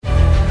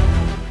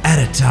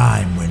a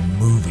time when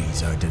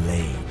movies are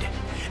delayed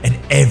and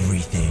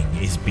everything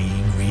is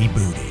being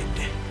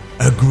rebooted,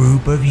 a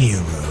group of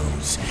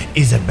heroes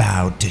is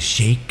about to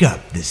shake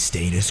up the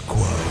status quo.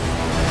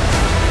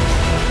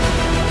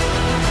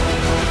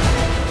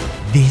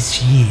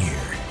 This year,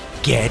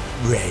 get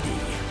ready.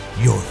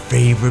 Your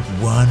favorite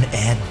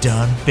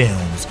one-and-done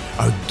films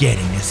are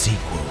getting a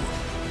sequel.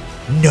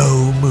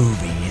 No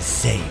movie is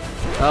safe.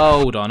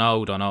 Hold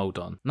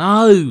on.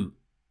 No!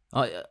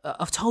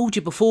 I've told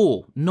you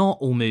before, not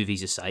all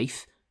movies are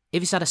safe.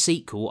 If it's had a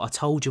sequel, I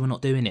told you we're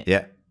not doing it.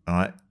 Yeah,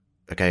 alright.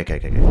 Okay.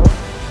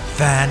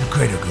 Fan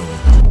critical.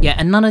 Yeah,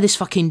 and none of this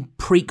fucking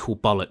prequel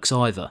bollocks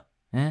either.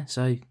 Yeah,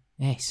 so,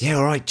 yes. Yeah,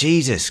 alright,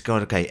 Jesus.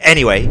 God, okay.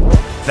 Anyway.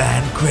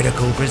 Fan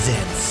critical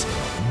presents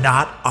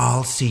Not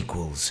All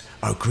Sequels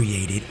Are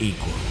Created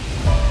Equal.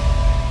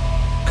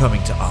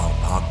 Coming to all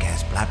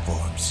podcast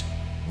platforms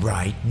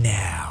right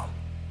now.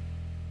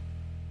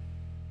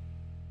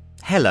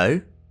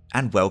 Hello,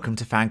 and welcome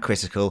to Fan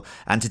Critical.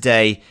 And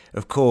today,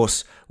 of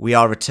course, we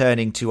are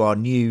returning to our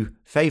new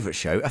favourite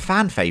show, a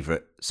fan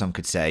favourite, some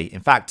could say. In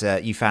fact,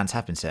 you fans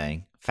have been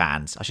saying,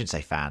 listeners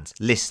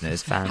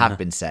have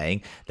been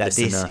saying that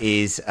Listener. this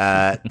is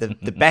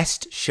the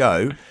best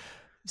show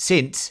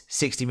since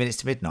 60 Minutes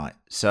to Midnight.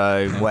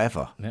 So,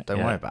 whatever.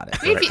 Don't worry about it.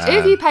 Who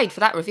have you paid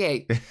for that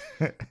review?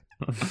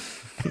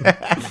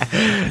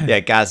 Yeah,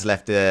 Gaz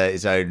left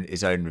his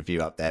own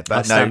review up there. But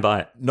I stand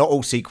by it. Not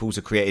all sequels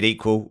are created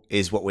equal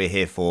is what we're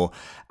here for.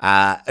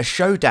 A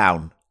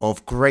showdown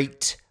of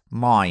great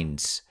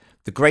minds.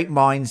 The great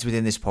minds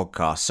within this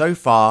podcast. So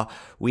far,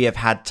 we have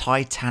had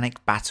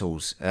Titanic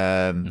battles.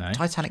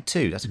 Titanic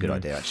 2, that's a good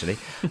idea, actually.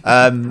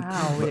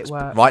 Wow, it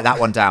worked. Write that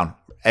one down.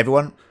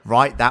 Everyone,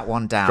 write that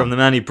one down. From the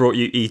man who brought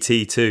you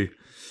E.T. too.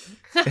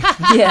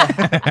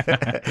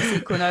 Yeah.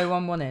 Sequel no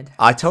one wanted.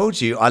 I told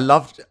you, I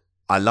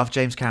love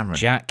James Cameron.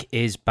 Jack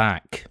is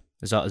back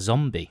as like a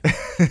zombie,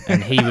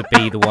 and he would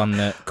be the one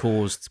that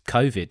caused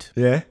COVID.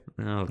 Yeah.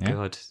 Oh, Yeah.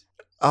 God.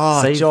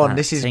 Oh, Save John, that.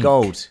 this is Think.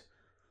 gold.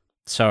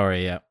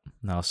 Sorry, yeah.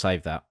 No, I'll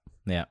save that.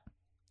 Yeah.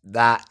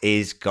 That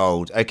is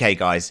gold. Okay,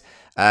 guys.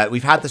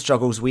 We've had the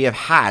struggles. We have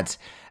had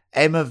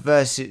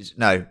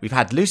we've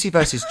had Lucy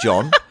versus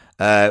John,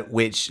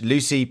 which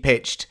Lucy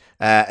pitched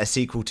a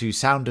sequel to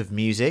Sound of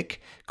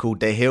Music called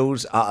The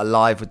Hills Are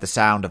Alive with the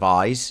Sound of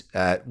Eyes.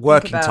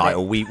 Working about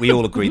title. We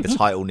all agree the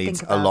title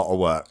needs Think a about lot of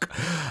work.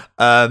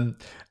 And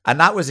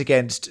that was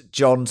against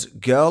John's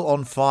Girl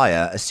on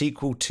Fire, a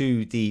sequel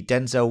to the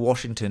Denzel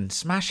Washington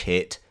smash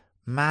hit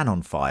Man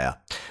on Fire.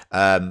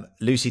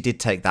 Lucy did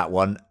take that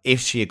one if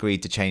she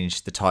agreed to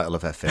change the title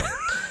of her film.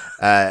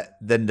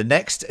 Then the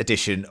next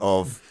edition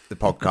of the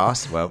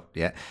podcast,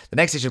 the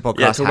next edition of the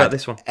podcast talk about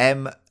this one.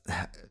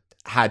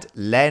 Had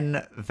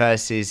Len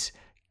versus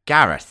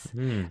Gareth.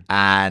 Hmm.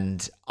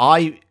 And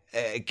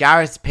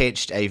Gareth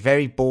pitched a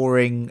very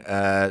boring,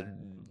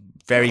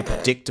 very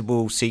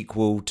predictable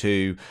sequel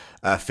to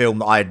a film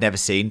that I had never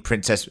seen,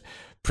 Princess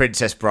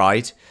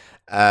Bride.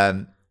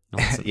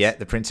 Yeah,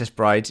 The Princess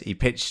Bride. He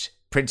pitched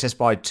Princess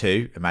Bride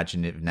 2,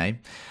 imaginative name.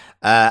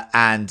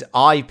 And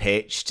I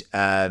pitched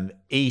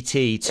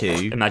E.T.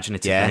 2.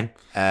 Imaginative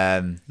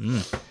name.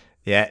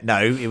 Yeah,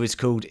 no, it was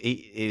called...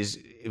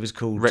 It was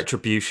called...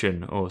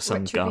 Retribution or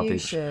some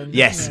garbage.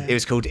 Yes, Yeah. it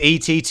was called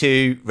E.T.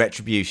 2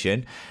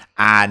 Retribution.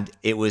 And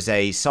it was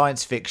a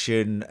science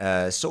fiction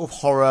sort of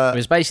horror... It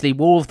was basically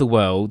War of the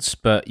Worlds,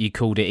 but you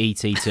called it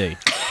ET2.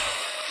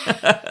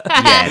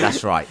 Yeah,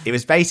 that's right. It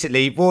was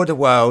basically War of the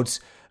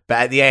Worlds, but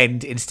at the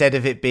end, instead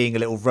of it being a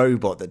little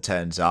robot that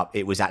turns up,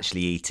 it was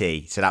actually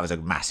E.T. So that was a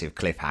massive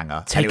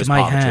cliffhanger. Take and it was my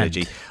part hand. of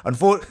the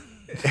trilogy.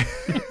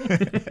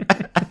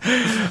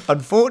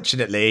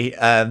 Unfortunately,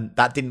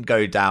 that didn't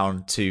go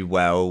down too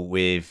well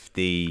with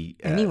the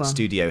Anyone.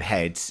 studio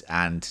heads,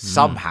 and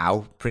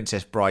somehow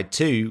Princess Bride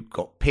 2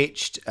 got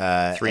pitched.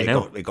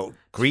 3-0. It got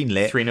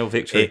greenlit. 3-0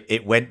 victory.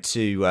 It went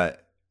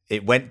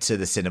to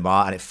the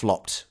cinema and it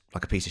flopped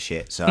like a piece of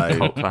shit. So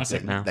Cult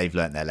classic now. They've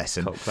learnt their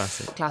lesson. Cult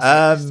classic.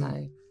 Classic.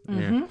 So.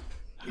 Yeah.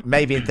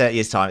 Maybe in 30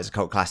 years' time, it's a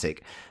cult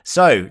classic.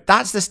 So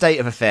that's the state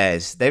of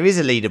affairs. There is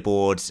a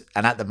leaderboard,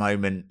 and at the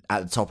moment,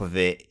 at the top of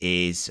it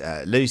is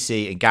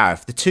Lucy and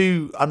Gareth, the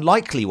two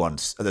unlikely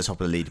ones at the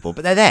top of the leaderboard,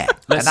 but they're there.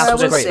 Let's- and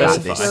that's what's let's great about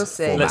see. this We'll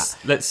see. format.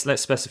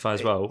 Let's specify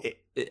as well.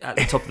 At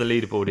the top of the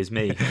leaderboard is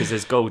me because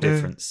there's goal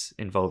difference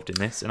involved in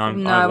this, and I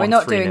No, we're won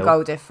not 3-0. doing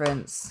goal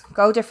difference.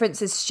 Goal difference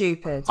is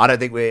stupid. I don't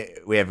think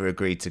we ever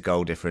agreed to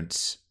goal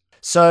difference.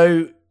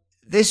 So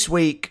this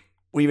week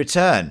we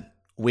return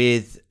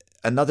with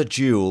another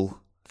duel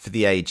for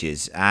the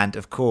ages, and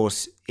of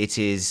course it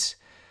is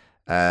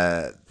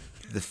the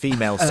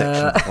female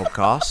section of the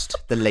podcast,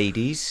 the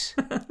ladies,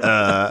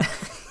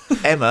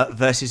 Emma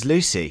versus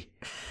Lucy.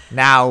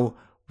 Now,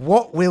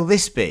 what will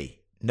this be?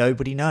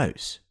 Nobody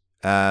knows.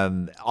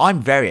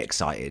 I'm very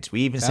excited.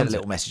 We even sent a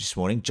little message this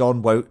morning.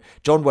 John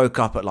woke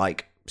up at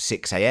like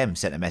 6 a.m.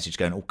 sent a message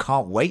going, "Oh,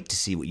 can't wait to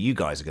see what you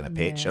guys are going to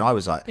pitch." And I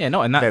was like, Yeah,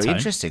 not in that very tone.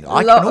 interesting. A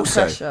I lot can of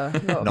also pressure.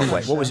 Lot of not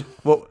wait. pressure.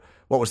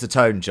 What was the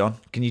tone, John?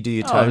 Can you do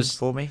your Oh, tone it was-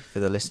 for me, for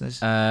the listeners?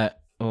 Well,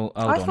 Oh, hold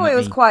I on, thought let it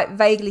was me quite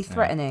vaguely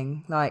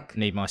threatening. Like,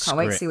 need my can't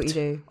wait to see what you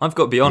script. do. I've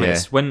got to be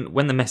honest. When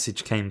the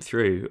message came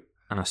through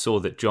and I saw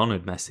that John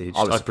had messaged,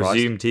 I was I surprised.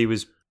 presumed he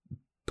was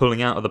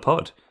pulling out of the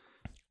pod.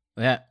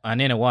 Yeah,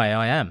 and in a way,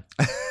 I am.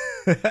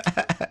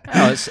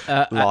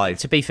 Live.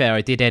 To be fair,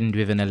 I did end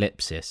with an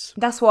ellipsis.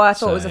 That's why I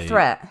thought it was a So-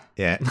 threat.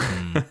 Yeah.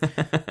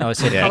 I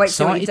said, Yeah. Can't wait to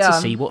see what excited you've to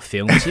done. see what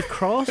films you've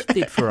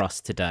crafted for us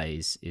today,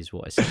 is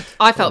what I said.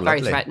 I felt very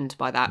lovely. threatened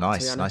by that. to be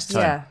Nice, honest. nice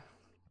tone. Yeah.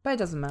 But it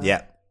doesn't matter.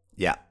 Yeah.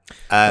 Yeah.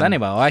 Well,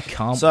 anyway, I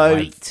can't so-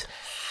 wait.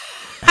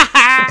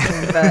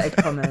 Inverted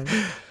commas.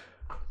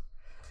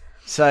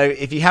 So,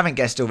 if you haven't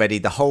guessed already,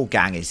 the whole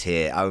gang is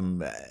here.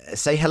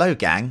 Say hello,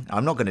 gang.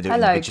 I'm not going to do it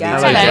Hello, individually. gang.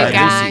 Say Hello, Lucy,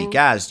 gang.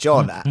 Gaz,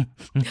 John.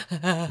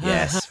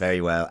 Yes, very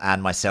well.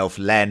 And myself,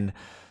 Len,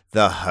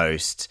 the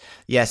host.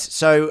 Yes,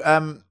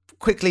 so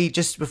quickly,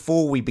 just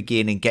before we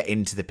begin and get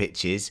into the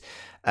pitches,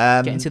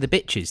 Get into the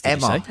bitches,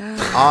 did Emma. you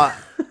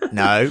say?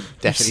 No,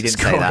 definitely Jesus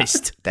didn't say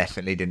Christ. that.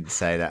 Definitely didn't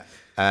say that.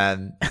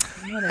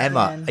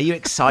 Emma, are you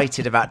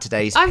excited about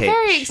today's I'm pitch?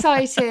 very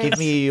excited. Give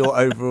me your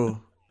overall.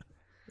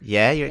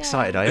 Yeah, you're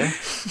excited, are you?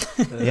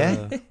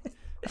 Yeah,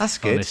 that's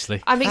good.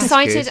 Honestly. I'm That's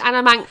excited good. and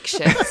I'm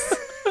anxious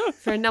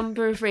for a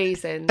number of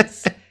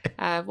reasons.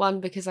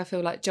 One, because I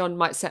feel like John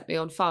might set me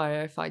on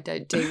fire if I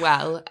don't do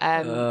well.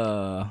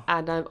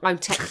 And I'm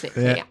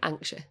technically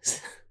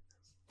anxious.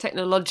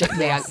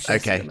 Technologically anxious.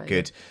 at Okay, the moment.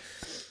 good.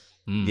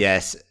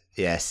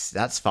 Yes,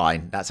 that's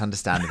fine. That's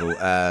understandable.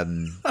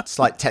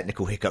 Slight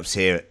technical hiccups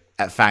here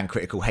at Fan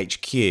Critical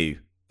HQ.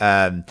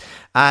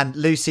 And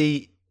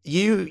Lucy,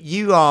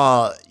 you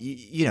are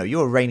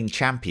you're a reigning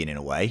champion in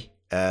a way.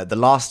 The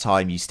last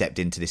time you stepped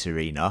into this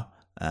arena,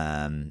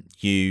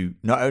 you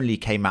not only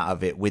came out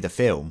of it with a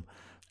film,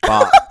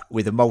 but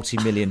with a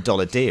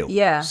multi-million-dollar deal.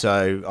 Yeah.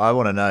 So I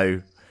want to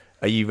know,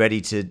 are you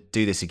ready to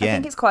do this I again?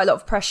 think it's quite a lot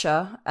of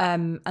pressure.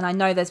 And I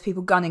know there's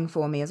people gunning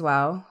for me as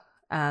well.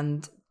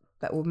 And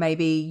that will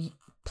maybe,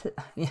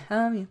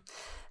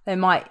 they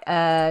might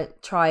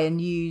try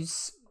and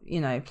use,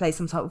 play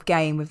some type of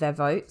game with their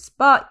votes.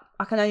 But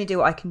I can only do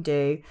what I can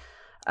do.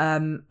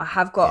 I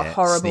have got a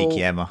horrible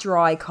sneaky Emma.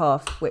 dry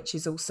cough, which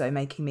is also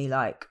making me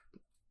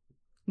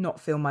not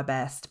feel my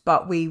best.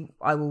 But we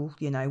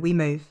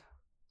move.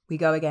 We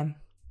go again.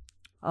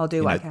 I'll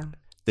do what I can.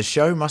 The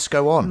show must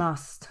go on.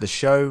 Must. The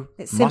show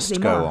It must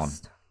simply go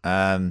must.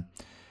 on.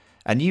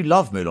 And you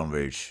love Moulin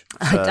Rouge.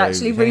 I So,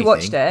 actually if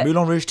rewatched anything, it.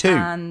 Moulin Rouge 2.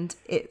 And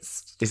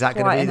it's Is that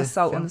gonna quite be an the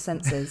assault on film? the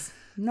senses.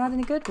 Not in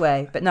a good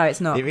way. But no,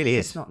 it's not. It really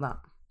is. It's not that.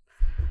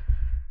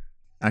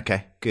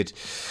 Okay, good.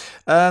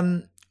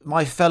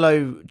 My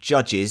fellow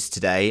judges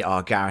today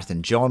are Gareth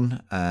and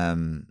John.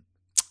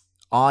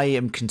 I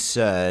am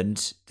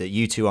concerned that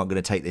you two aren't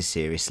going to take this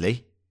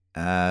seriously.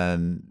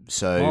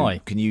 So Why?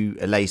 can you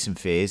allay some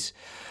fears?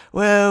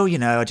 Well,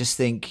 I just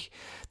think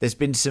there's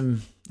been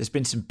some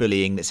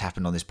bullying that's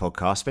happened on this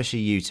podcast, especially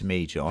you to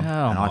me, John.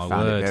 Oh, and my I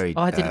found word. it very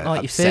I didn't like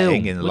your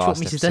upsetting film. in the What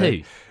do you last want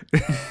me episode.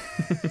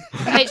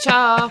 to do?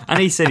 HR. And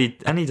he said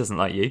he doesn't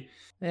like you.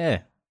 Yeah.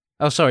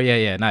 Oh, sorry.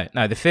 Yeah.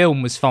 No, the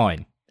film was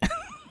fine.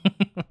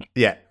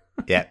 Yeah.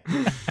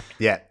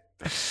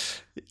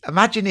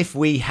 Imagine if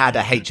we had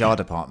a HR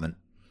department.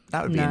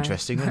 That would be No.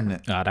 interesting, wouldn't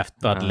it?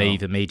 I'd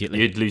leave immediately.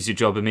 You'd lose your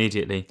job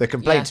immediately. The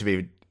complaint to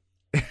be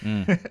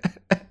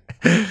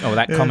Oh,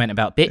 that comment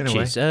about in a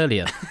bitches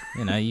earlier.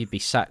 You'd be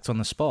sacked on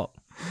the spot.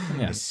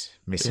 Yeah.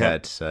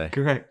 misheard. So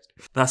Correct.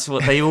 That's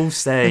what they all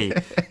say.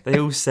 They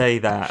all say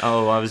that.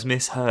 Oh, I was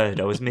misheard.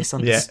 I was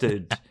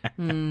misunderstood.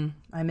 I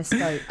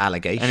misspoke.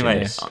 allegations.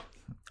 Anyway,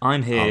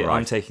 I'm here. All right.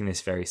 I'm taking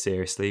this very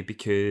seriously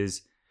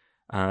because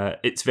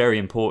it's very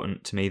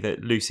important to me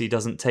that Lucy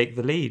doesn't take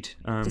the lead.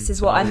 This is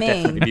so what I will mean.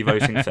 definitely be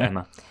voting for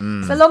Emma.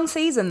 It's a long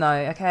season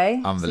though, okay? So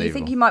you Unbelievable.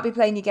 think you might be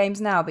playing your games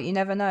now, but you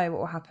never know what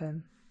will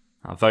happen.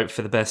 I'll vote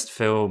for the best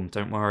film.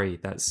 Don't worry.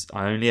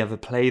 I only ever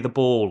play the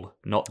ball,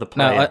 not the No,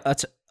 player.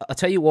 I'll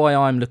tell you why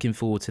I'm looking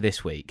forward to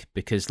this week,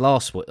 because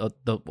or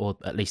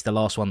at least the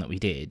last one that we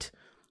did,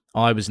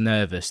 I was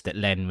nervous that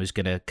Len was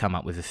going to come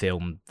up with a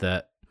film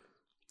that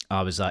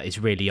I was like, it's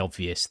really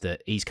obvious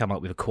that he's come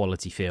up with a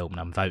quality film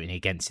and I'm voting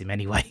against him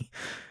anyway.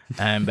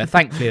 But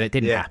thankfully that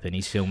didn't happen.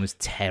 His film was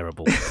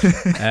terrible.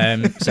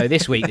 So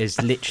this week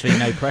there's literally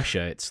no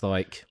pressure. It's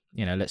like,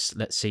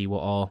 let's see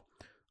what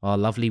our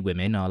lovely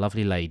women, our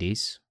lovely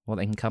ladies, what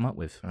they can come up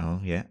with. Oh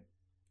yeah,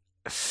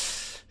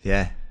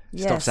 yeah.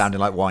 Stop Yes. sounding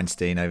like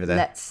Weinstein over there.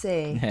 Let's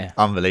see. Yeah,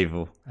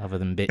 Unbelievable. other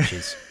than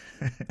bitches.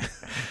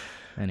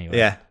 Anyway.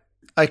 Yeah.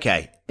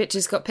 Okay.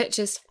 Bitches got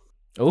pictures.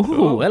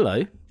 Oh,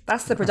 hello.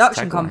 That's the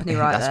production tagline. company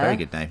right That's a there. very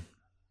good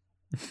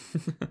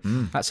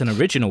name. That's an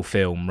original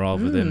film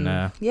rather than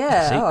a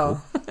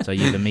sequel. So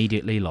you've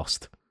immediately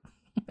lost.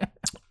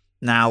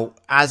 Now,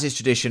 as is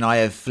tradition, I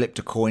have flipped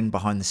a coin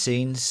behind the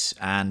scenes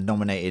and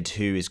nominated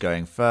who is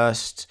going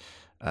first.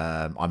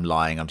 I'm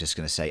lying. I'm just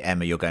going to say,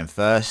 Emma, you're going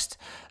first.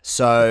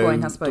 So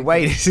the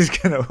way this is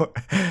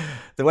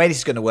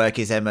going to work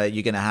is, Emma,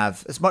 you're going to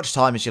have as much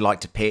time as you like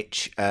to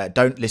pitch.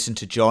 Don't listen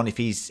to John if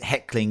he's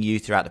heckling you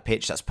throughout the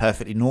pitch. That's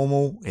perfectly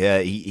normal.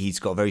 He's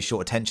got a very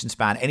short attention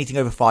span. Anything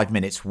over 5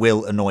 minutes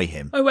will annoy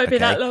him. I won't be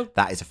that long.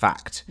 That is a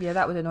fact. Yeah,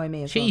 that would annoy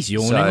me as well. She's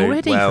yawning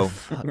already. Well,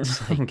 for fuck's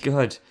sake. Oh,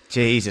 God.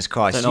 Jesus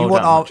Christ! Don't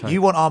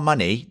You want our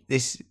money?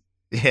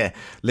 Yeah,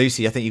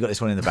 Lucy, I think you got this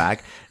one in the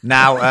bag.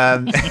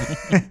 Now,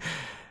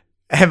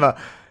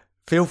 Emma,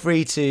 feel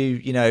free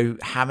to,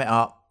 ham it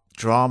up,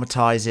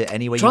 dramatise it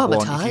any way you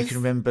want. If you can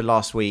remember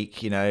last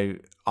week, I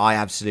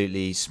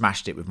absolutely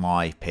smashed it with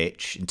my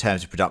pitch in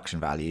terms of production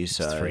value.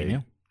 So,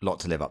 3-0. lot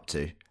to live up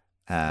to.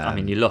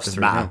 You lost. Doesn't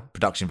matter.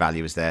 Production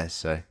value was there.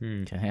 So,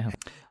 Okay.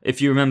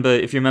 If you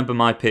remember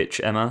my pitch,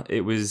 Emma,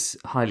 it was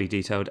highly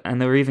detailed, and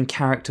there were even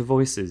character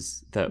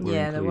voices that were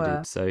included. There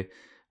were. So,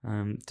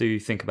 do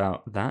think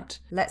about that.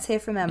 Let's hear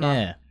from Emma.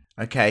 Yeah.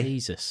 Okay.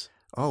 Jesus.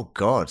 Oh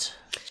God.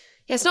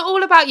 Yeah, it's not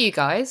all about you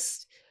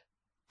guys.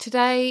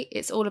 Today,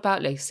 it's all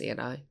about Lucy and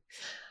I.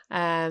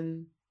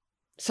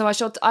 So I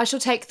shall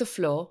take the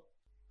floor.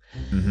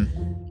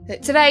 Mm-hmm.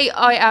 Today,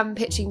 I am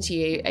pitching to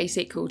you a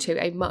sequel to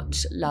a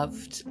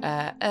much-loved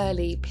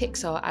early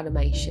Pixar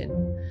animation.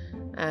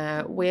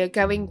 We're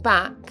going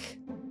back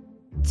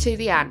to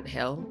the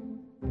anthill,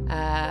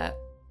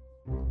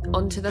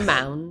 onto the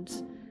mound,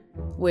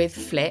 with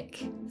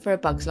Flick for A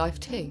Bug's Life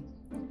 2.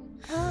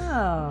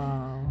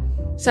 Oh.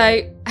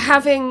 So,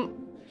 having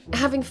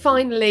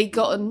finally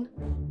gotten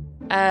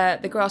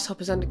the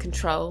grasshoppers under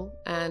control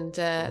and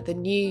the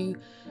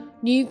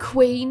new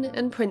queen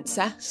and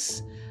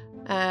princess,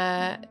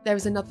 there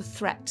is another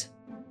threat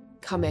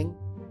coming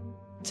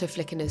to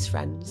Flick and his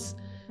friends.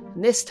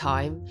 And this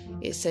time,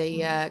 it's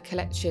a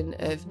collection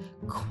of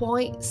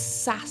quite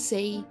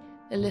sassy,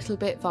 a little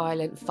bit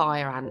violent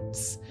fire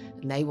ants,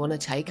 and they want to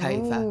take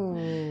over.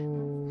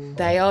 Ooh.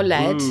 They are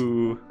led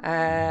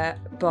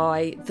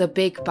by the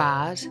big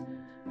bad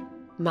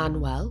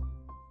Manuel,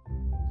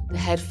 the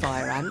head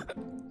fire ant,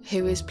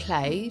 who is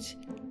played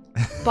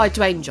by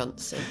Dwayne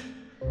Johnson.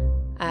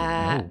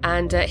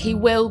 And he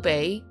will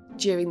be,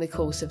 during the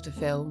course of the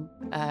film,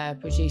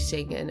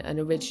 producing an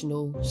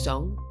original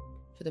song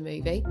for the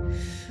movie.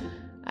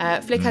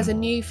 Flick has a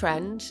new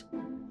friend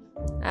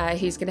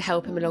who's going to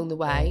help him along the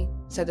way.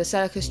 So the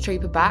circus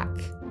troupe are back,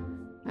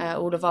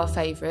 all of our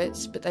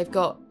favourites, but they've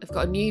got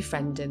a new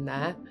friend in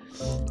there.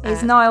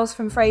 Is Niles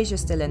from Frasier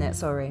still in it?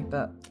 Sorry,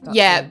 but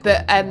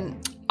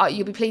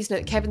you'll be pleased to know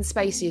that Kevin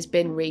Spacey has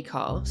been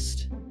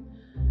recast.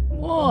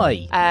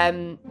 Why?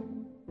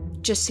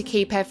 Just to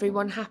keep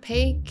everyone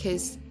happy,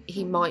 because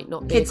he might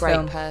not be a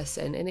great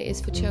person, and it is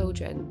for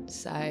children.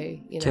 So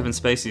Kevin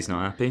Spacey's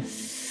not happy.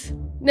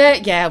 No,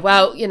 yeah,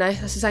 well,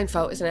 that's his own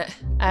fault, isn't it?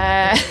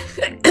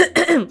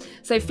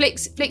 So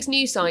Flick's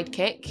new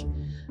sidekick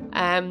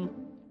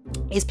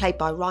is played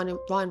by Ryan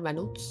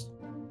Reynolds,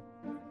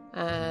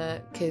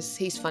 because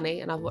he's funny,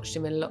 and I've watched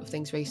him in a lot of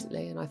things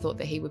recently, and I thought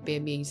that he would be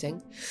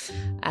amusing.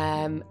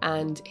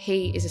 And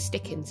he is a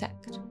stick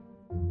insect,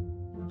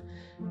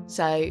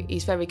 so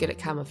he's very good at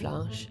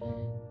camouflage.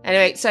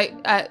 Anyway, so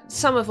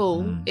sum of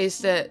all is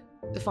that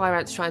the fire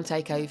ants try and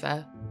take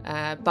over,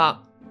 but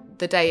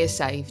the day is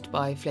saved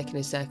by Flick and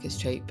his circus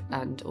troupe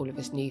and all of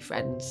his new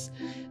friends.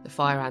 The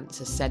fire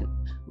ants are sent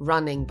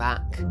running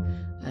back.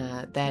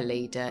 Their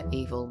leader,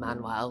 Evil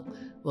Manuel,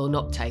 will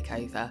not take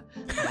over,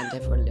 and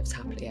everyone lives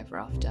happily ever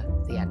after.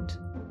 The end.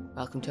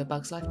 Welcome to A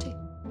Bug's Life 2.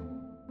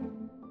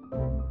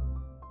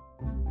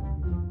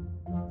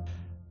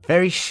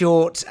 Very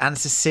short and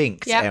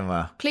succinct, Yep.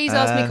 Emma. Please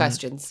ask me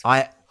questions.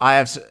 I've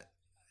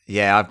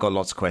got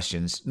lots of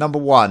questions. Number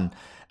one,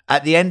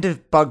 at the end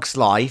of Bug's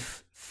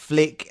life,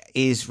 Flick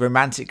is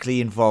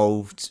romantically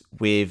involved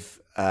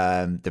with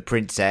the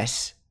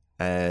princess,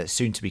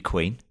 soon to be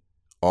queen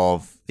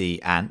of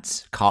the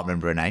ants. Can't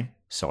remember her name.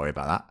 Sorry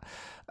about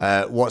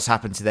that. What's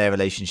happened to their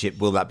relationship?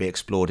 Will that be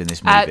explored in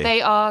this movie?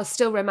 They are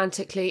still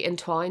romantically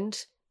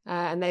entwined,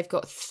 and they've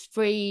got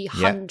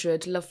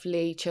 300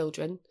 lovely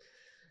children.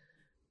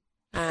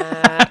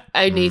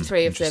 Only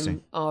 3 of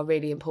them are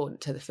really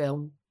important to the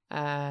film.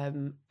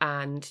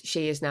 And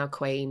she is now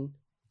queen,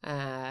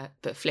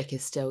 but Flick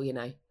is still,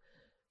 a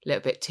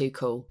little bit too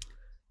cool,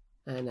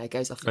 and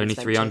goes off. Only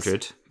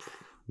 300,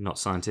 not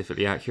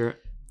scientifically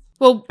accurate.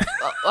 Well,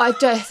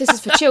 this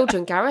is for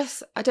children,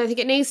 Gareth. I don't think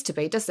it needs to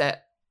be, does it?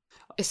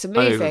 It's a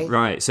movie. Oh,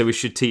 right. So we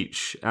should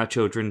teach our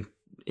children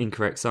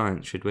incorrect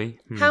science, should we?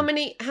 How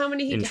many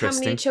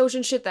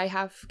children should they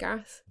have,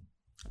 Gareth?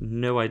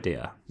 No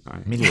idea.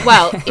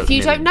 Well, if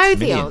you don't know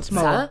the Millions.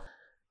 answer,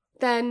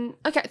 then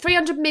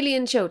 300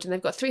 million children.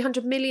 They've got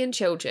 300 million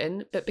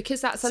children, but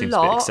because that's Seems a a bit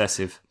lot,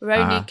 excessive. we're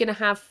only going to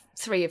have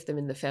 3 of them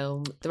in the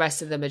film. The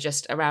rest of them are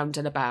just around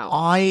and about.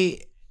 I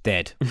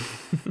Dead.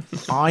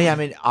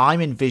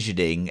 I'm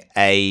envisioning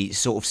a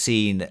sort of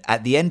scene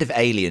at the end of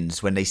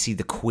Aliens when they see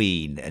the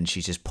Queen and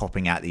she's just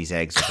popping out these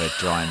eggs with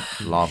a giant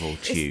larval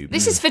tube.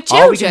 This is for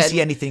children. Are we going to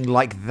see anything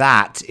like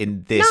that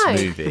in this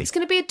movie? It's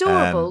going to be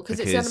adorable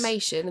because it's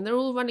animation and they're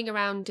all running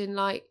around in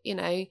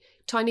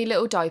tiny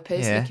little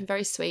diapers, looking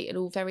very sweet and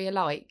all very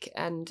alike,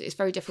 and it's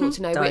very difficult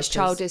to know which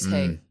child is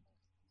who.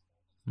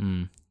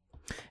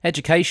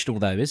 Educational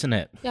though, isn't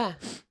it? Yeah.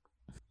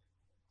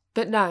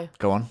 But no.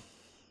 Go on.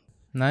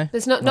 No,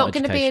 there's not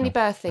going to be any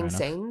birthing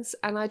scenes,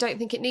 and I don't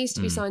think it needs to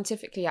be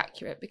scientifically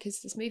accurate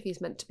because this movie is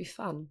meant to be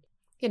fun.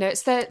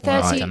 It's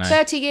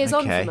 30 years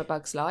on from A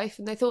Bug's Life,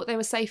 and they thought they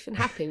were safe and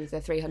happy with their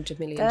 300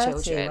 million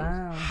children.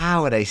 Wow.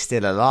 How are they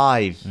still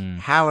alive?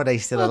 How are they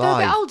still alive?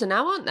 They're a bit older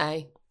now, aren't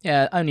they?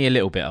 Yeah, only a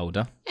little bit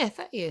older. Yeah,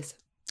 30 years.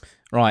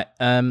 Right,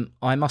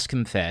 I must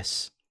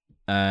confess,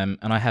 and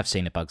I have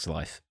seen A Bug's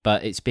Life,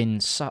 but it's been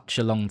such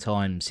a long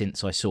time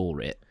since I saw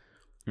it.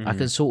 I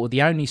can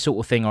the only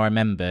sort of thing I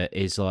remember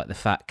is like the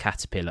fat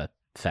caterpillar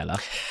fella.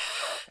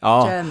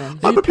 Oh, German.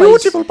 I'm a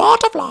beautiful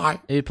butterfly.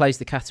 Who plays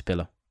the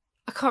caterpillar?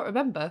 I can't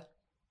remember.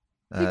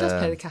 Who does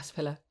play the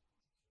caterpillar?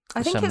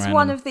 I think it's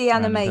one of the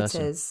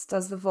animators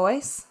does the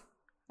voice.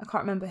 I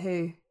can't remember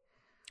who.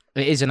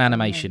 It is an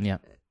animation, yeah.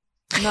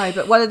 No,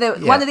 but one of the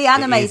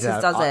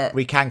animators does it.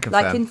 We can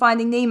confirm. Like in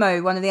Finding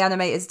Nemo, one of the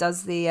animators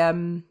does the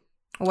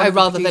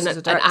rather than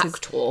an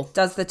actor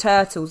does the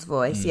turtle's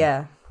voice.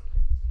 Yeah.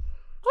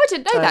 I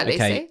didn't know that,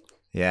 Lucy. Okay.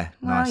 Yeah,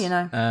 nice.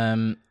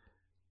 well,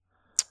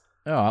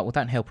 All right, well,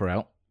 don't help her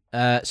out.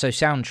 So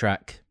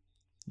soundtrack.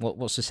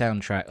 What's the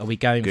soundtrack? Are we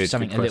going for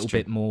something a little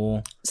bit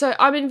more? So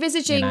I'm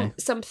envisaging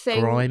something.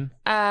 Grime.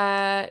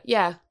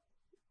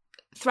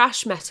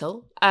 Thrash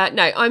metal.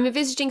 No, I'm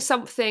envisaging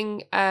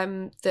something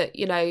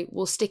that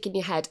will stick in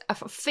your head. I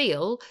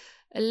feel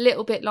a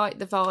little bit like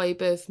the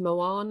vibe of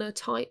Moana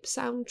type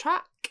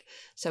soundtrack.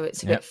 So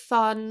it's a bit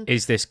fun.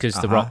 Is this because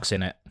The Rock's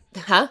in it?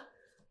 Huh?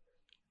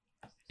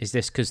 Is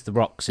this because The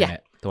Rock's in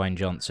it? Dwayne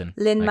Johnson.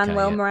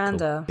 Lin-Manuel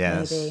Miranda, cool.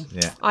 maybe.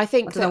 Yeah. I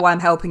don't know why I'm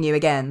helping you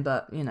again,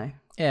 but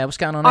Yeah, what's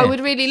going on I here? would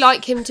really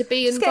like him to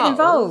be involved. Get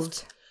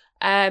involved.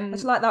 I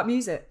just like that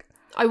music.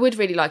 I would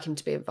really like him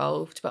to be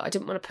involved, but I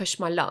didn't want to push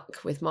my luck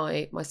with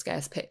my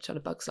scarce pitch on A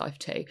Bug's Life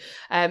 2.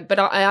 But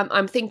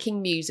I'm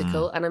thinking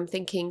musical, and I'm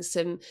thinking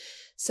some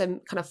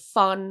kind of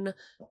fun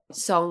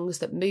songs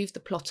that move the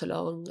plot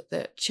along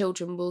that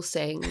children will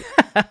sing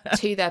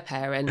to their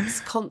parents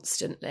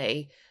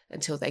constantly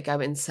until they go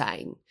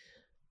insane.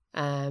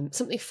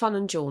 Something fun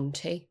and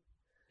jaunty.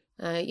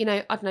 I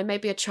don't know,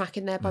 maybe a track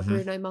in there by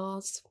Bruno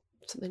Mars,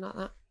 something like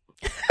that.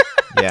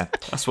 Yeah,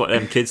 that's what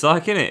them kids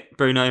like, innit?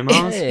 Bruno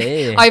Mars.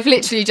 Yeah. I've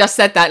literally just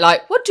said that.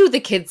 Like, what do the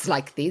kids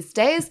like these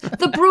days?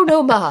 The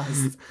Bruno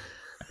Mars.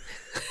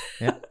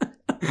 Yeah.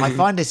 I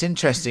find this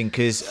interesting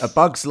because A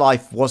Bug's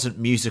Life wasn't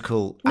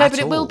musical at all. No, but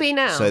it will be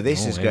now. So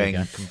this is going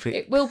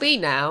completely. It will be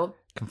now.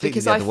 Completely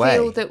because the I other way.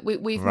 feel that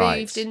we've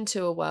moved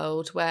into a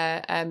world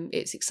where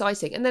it's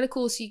exciting. And then, of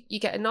course, you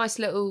get a nice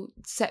little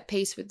set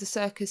piece with the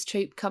circus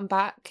troupe come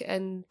back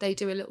and they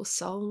do a little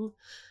song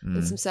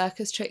and some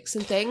circus tricks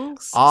and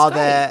things. Are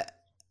there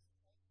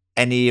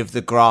any of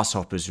the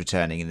grasshoppers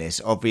returning in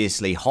this?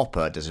 Obviously,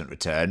 Hopper doesn't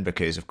return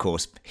because, of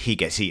course, he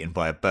gets eaten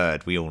by a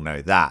bird. We all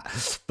know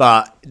that.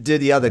 But do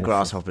the other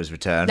grasshoppers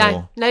return?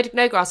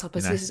 No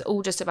grasshoppers. This is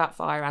all just about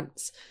fire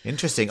ants.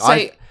 Interesting.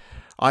 So,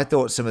 I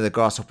thought some of the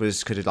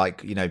grasshoppers could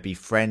be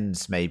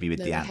friends maybe with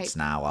the ants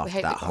now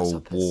after that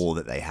whole war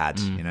that they had,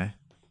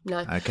 No.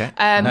 Okay.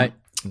 No.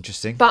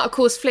 Interesting. But of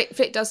course,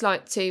 Flick does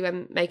like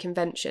to make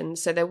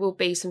inventions, so there will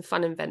be some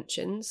fun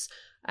inventions.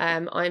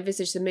 I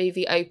envisage the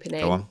movie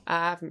opening. Go on.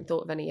 I haven't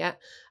thought of any yet.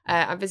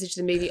 I envisage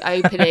the movie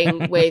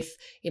opening with,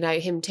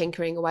 him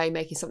tinkering away,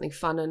 making something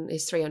fun, and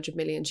his 300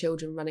 million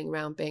children running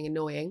around being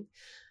annoying.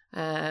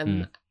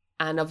 And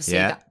obviously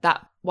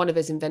that one of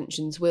his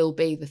inventions will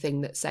be the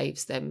thing that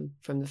saves them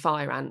from the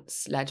fire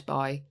ants led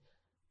by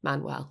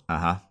Manuel,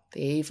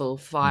 the evil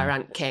fire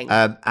ant king.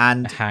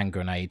 And a hand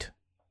grenade.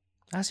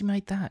 How's he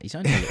made that? He's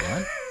only a little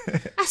ant.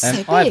 That's so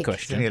big. I have a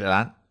question. Only a little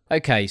ant.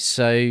 Okay,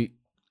 so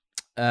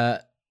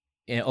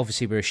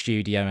obviously we're a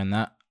studio and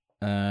that.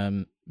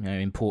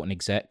 Important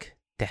exec,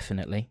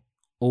 definitely.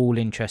 All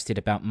interested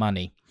about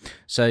money.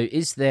 So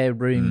is there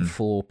room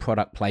for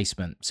product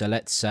placement? So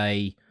let's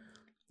say,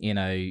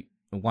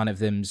 one of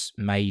them's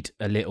made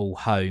a little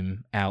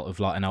home out of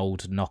like an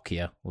old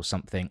Nokia or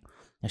something.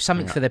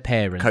 Something for their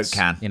parents. Coke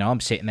can. I'm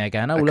sitting there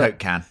going, look. Coke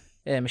can.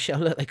 Yeah, Michelle,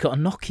 look, they got a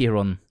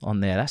Nokia on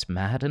there. That's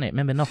mad, isn't it?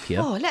 Remember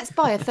Nokia? Oh, let's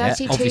buy a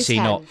 3210. Obviously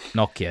not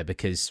Nokia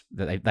because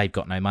they've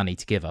got no money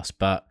to give us,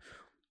 but,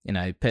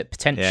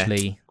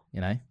 potentially,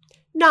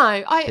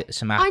 No, I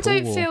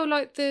don't or... feel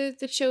like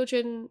the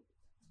children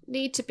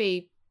need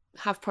to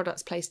have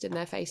products placed in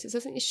their faces. I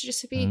think it should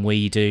just be.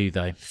 We do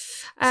though.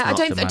 I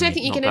don't think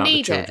you're going to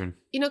need it. Children.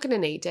 You're not going to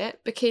need it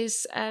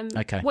because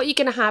what you're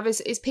going to have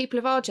is people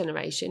of our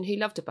generation who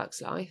loved A Bug's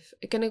Life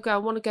are going to go. I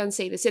want to go and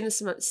see this in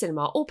the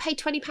cinema, or pay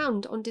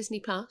 £20 on Disney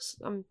Plus.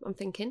 I'm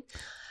thinking,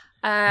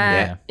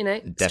 straight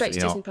to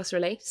Disney Plus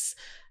release.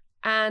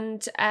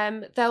 and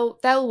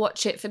they'll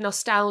watch it for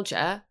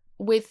nostalgia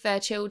with their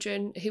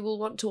children, who will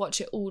want to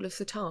watch it all of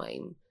the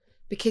time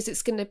because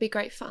it's going to be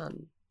great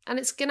fun and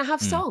it's going to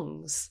have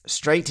songs.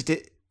 Straight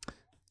to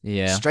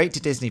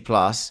Disney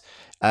Plus.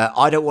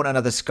 I don't want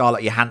another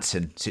Scarlett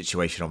Johansson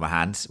situation on my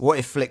hands. What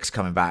if Flick's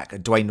coming back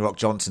and Dwayne Rock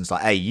Johnson's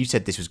like, hey, you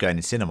said this was going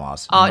in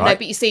cinemas. Oh, right? No,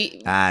 but you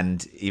see...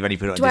 And you've only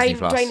put it on Disney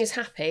Plus. Dwayne is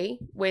happy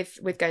with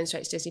going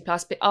straight to Disney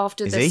Plus, but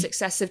after Is the he?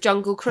 success of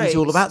Jungle Cruise... He's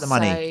all about the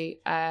money.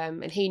 So,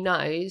 and he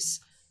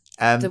knows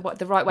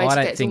the right way to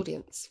get his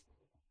audience.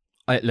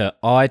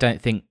 I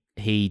don't think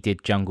he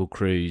did Jungle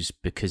Cruise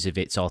because of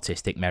its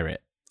artistic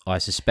merit. I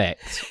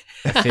suspect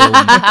a film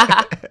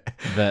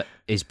that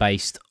is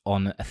based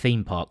on a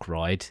theme park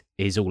ride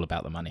is all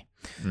about the money.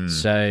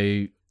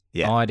 So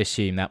I'd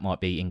assume that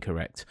might be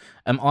incorrect.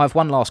 I have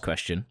one last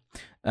question.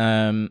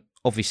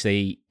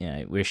 Obviously,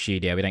 we're a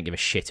studio. We don't give a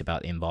shit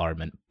about the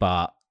environment,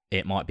 but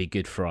it might be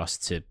good for us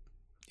to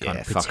kind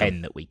of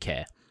pretend that we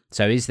care.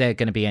 So is there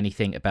going to be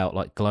anything about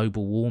like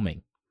global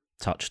warming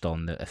touched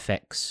on that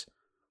affects,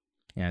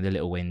 the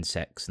little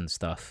insects and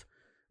stuff?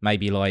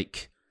 Maybe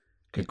like...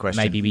 Good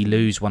question. Maybe we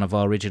lose one of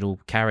our original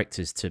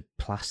characters to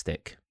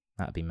plastic.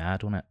 That'd be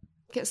mad, wouldn't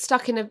it? Get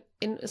stuck in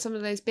some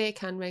of those beer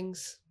can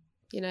rings,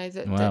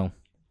 Yeah.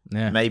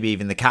 Maybe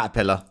even the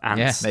caterpillar.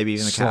 Ants. Maybe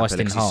even the Sliced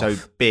caterpillar, because he's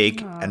so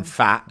big and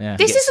fat. Yeah.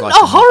 This He gets isn't a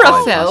sliced into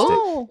horror plastic.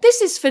 film.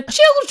 This is for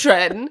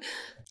children.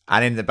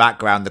 And in the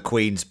background, the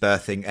Queen's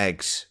birthing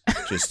eggs,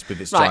 just with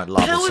its Right, giant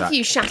lava how sack. have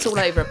you shat all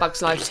over A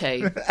Bug's Life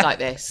 2 like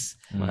this?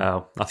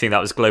 Well, I think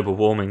that was global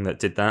warming that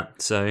did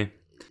that. So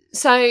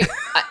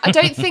I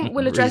don't think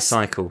we'll address...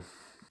 recycle.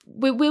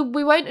 We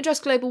won't address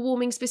global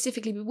warming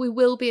specifically, but we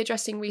will be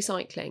addressing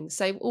recycling.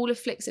 So all of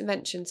Flick's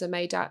inventions are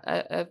made out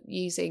of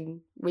using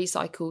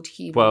recycled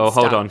human Well,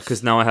 stuff. hold on,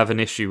 because now I have an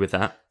issue with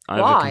that. I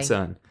have a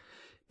concern.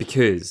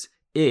 Because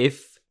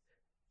if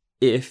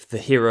the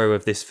hero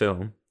of this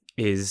film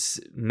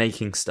is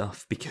making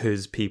stuff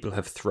because people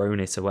have thrown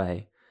it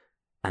away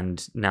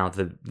and now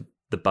the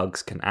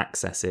bugs can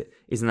access it,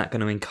 isn't that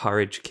going to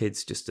encourage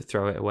kids just to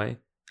throw it away?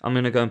 I'm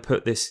going to go and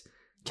put this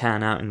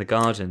can out in the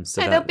garden.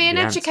 So there'll be an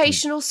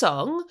educational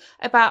song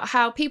about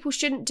how people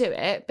shouldn't do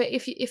it, but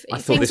if I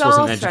thought things this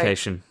wasn't are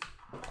education.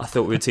 I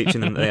thought we were teaching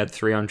them that they had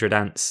 300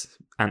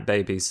 ant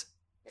babies.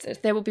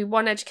 there will be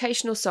one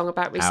educational song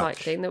about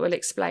recycling that will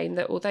explain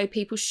that although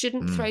people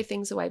shouldn't throw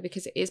things away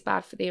because it is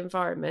bad for the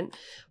environment,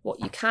 what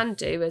you can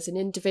do as an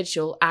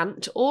individual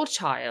ant or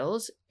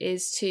child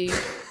is to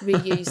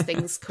reuse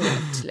things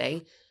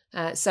correctly,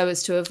 so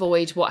as to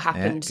avoid what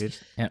happened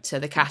to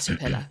the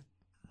caterpillar.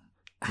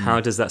 How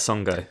does that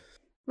song go?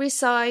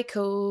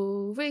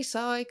 Recycle,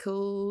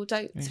 recycle,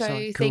 don't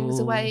throw things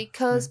away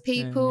because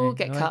people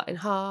get cut in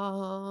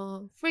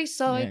half.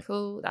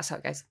 Recycle. That's how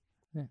it goes.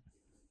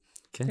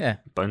 Okay. Yeah.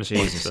 Bonus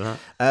points for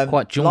that.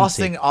 Quite jaunty. Last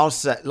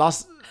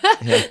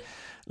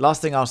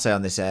thing I'll say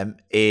on this,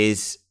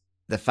 is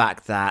the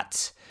fact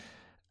that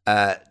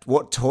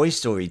what Toy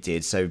Story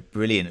did so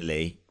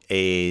brilliantly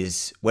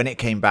is when it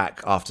came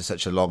back after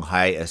such a long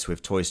hiatus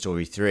with Toy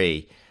Story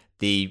 3,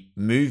 the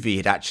movie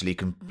had actually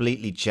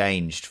completely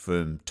changed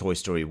from Toy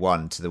Story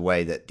 1 to the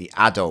way that the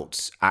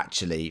adults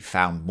actually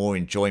found more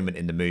enjoyment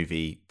in the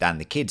movie than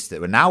the kids that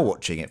were now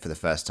watching it for the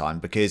first time,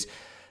 because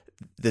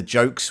the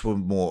jokes were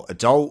more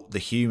adult, the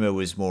humour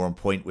was more on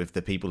point with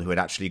the people who had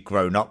actually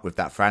grown up with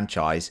that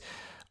franchise.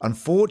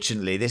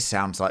 Unfortunately, this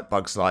sounds like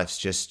Bug's Life's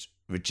just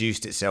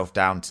reduced itself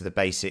down to the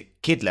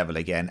basic kid level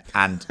again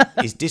and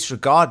is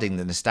disregarding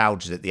the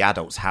nostalgia that the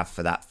adults have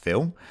for that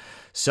film.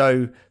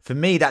 So for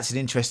me, that's an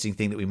interesting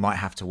thing that we might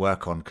have to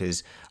work on,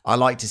 because I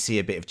like to see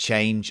a bit of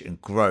change and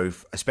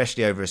growth,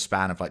 especially over a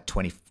span of like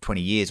 20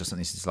 years or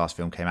something since the last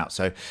film came out.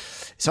 So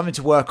something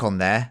to work on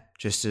there,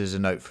 just as a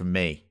note from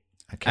me.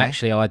 Okay.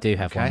 Actually, I do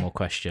have one more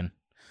question.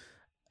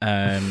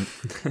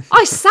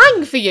 I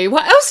sang for you.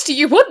 What else do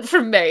you want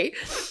from me?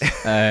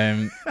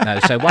 No,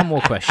 so one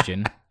more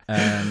question.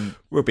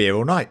 We'll be here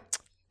all night.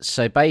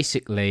 So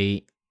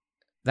basically,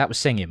 that was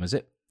singing, was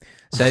it?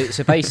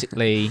 So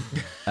basically,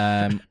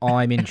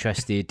 I'm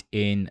interested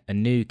in a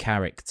new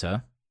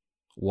character,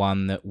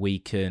 one that we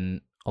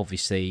can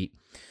obviously,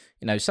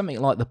 something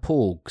like the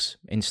Porgs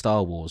in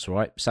Star Wars,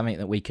 right? Something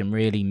that we can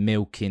really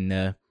milk in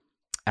the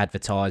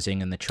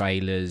advertising and the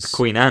trailers.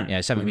 Queen Ant.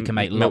 Yeah, something we can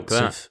make lots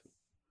of.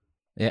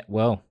 Yeah,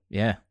 well,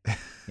 yeah,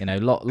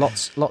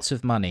 lots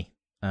of money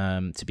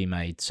to be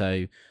made.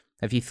 So,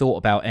 have you thought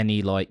about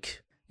any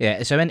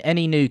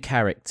any new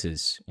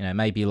characters?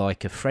 Maybe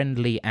like a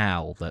friendly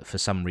owl that for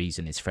some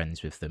reason is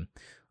friends with them,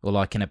 or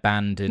like an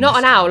abandoned. Not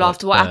an owl like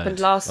after what bird, happened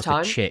last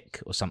time. A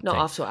chick or something. Not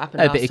after what happened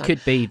last time. No, but it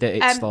could be that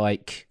it's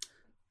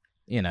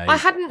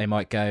they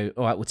might go,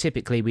 all right, well,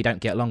 typically we don't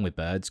get along with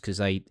birds because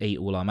they eat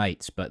all our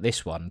mates, but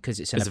this one, because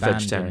it's an abandoned... a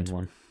vegetarian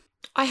one.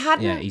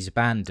 He's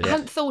abandoned. I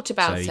hadn't thought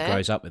about it. So he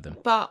grows up with them.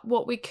 But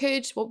what we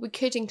could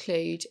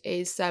include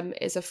is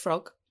a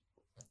frog,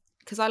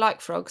 because I like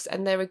frogs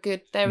and they're a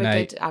good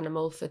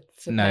animal for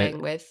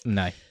playing with.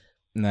 No.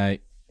 But no,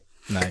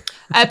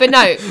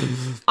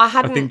 I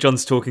hadn't... I think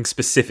John's talking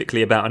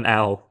specifically about an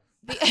owl.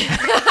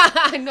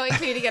 I'm not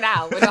including an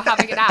owl. We're not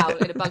having an owl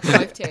in A Bug's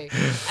Life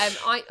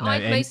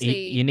 2.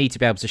 You need to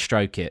be able to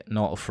stroke it,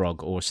 not a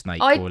frog or a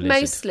snake I'd or a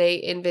lizard.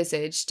 mostly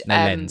envisaged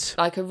lens.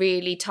 like a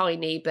really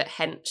tiny but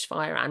hench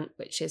fire ant,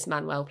 which is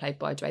Manuel, played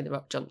by Dwayne The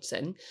Rock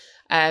Johnson,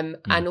 and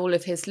all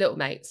of his little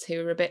mates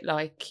who are a bit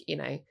like,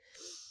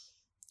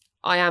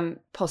 I am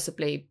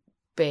possibly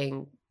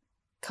being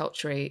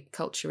culturally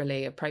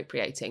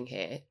appropriating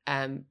here,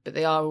 but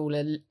they are all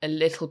a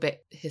little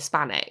bit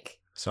Hispanic.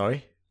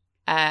 Sorry?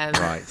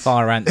 Right.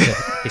 Fire ants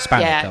are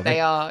Hispanic. Yeah, they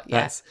are.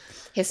 Yes,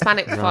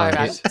 Hispanic fire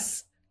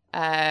ants.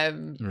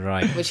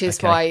 Right. Which is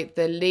why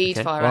the lead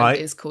fire ant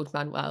is called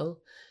Manuel,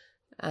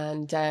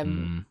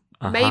 and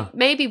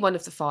maybe one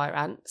of the fire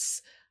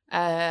ants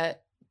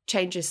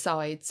changes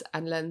sides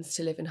and learns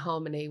to live in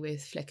harmony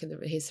with Flick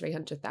and his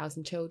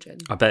 300,000 children.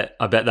 I bet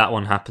that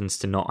one happens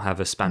to not have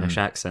a Spanish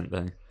accent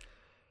though.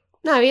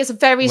 No, he has a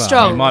very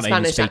strong he might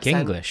Spanish even speak accent.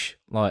 English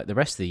like the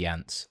rest of the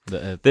ants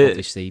that are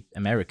obviously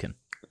American.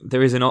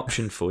 There is an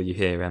option for you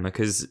here, Emma,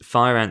 because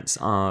fire ants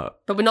are.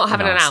 But we're not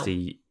having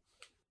nasty.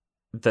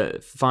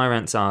 The fire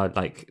ants are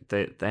like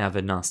they have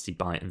a nasty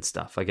bite and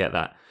stuff. I get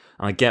that,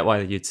 and I get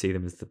why you'd see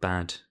them as the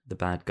bad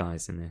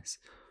guys in this.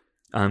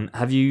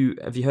 Have you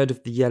heard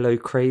of the yellow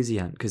crazy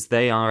ant? Because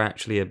they are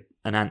actually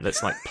an ant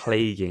that's like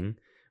plaguing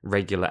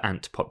regular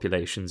ant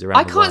populations around.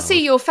 I can't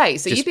see your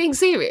face. Are you being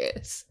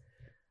serious?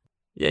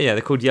 Yeah,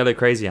 they're called yellow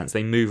crazy ants.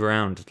 They move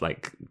around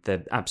like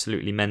they're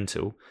absolutely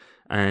mental,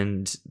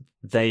 and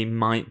they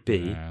might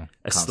be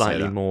a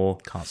slightly more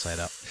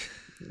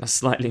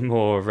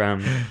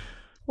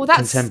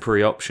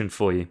contemporary option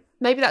for you.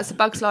 Maybe that's A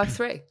Bug's Life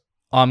 3.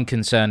 I'm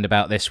concerned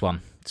about this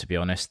one, to be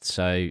honest.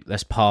 So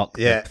let's park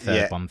the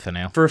third one for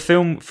now. For a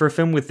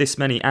film with this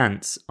many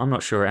ants, I'm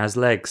not sure it has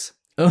legs.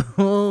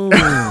 Oh,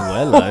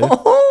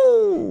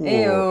 hello.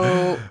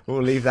 Ew.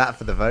 We'll leave that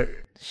for the vote.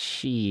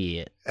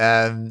 Shit.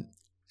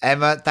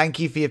 Emma, thank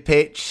you for your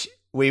pitch.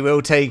 We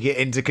will take it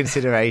into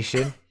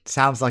consideration.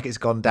 Sounds like it's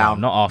gone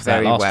down not after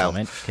very that last well.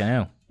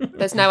 comment.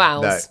 There's no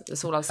owls. No.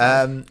 That's all I'll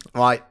say.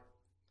 Right.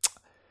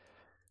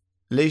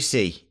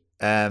 Lucy,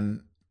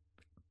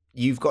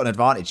 you've got an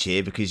advantage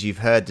here because you've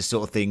heard the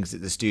sort of things that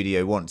the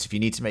studio wants. If you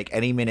need to make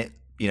any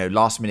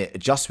last minute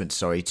adjustments,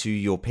 to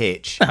your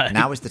pitch,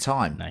 now is the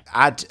time. No.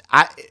 Add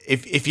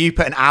if you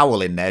put an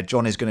owl in there,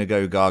 John is going to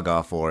go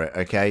gaga for it.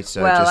 Okay,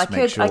 so I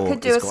could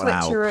do a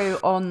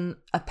switcheroo on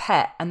a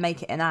pet and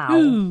make it an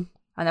owl.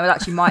 And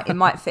it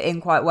might fit in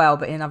quite well,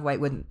 but in another way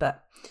it wouldn't.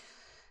 But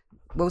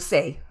we'll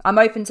see. I'm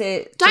open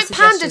to. Don't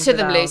pander to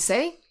them,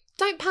 Lucy.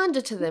 Don't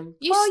pander to them.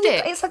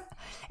 Stick.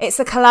 It's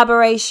a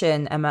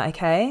collaboration, Emma.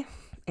 Okay.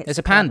 There's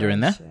a panda in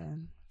there.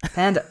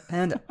 Panda.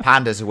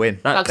 Panda's a win.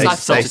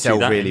 They sell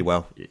really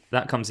well.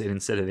 That comes in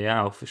instead of the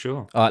owl for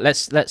sure. All right,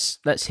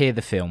 let's hear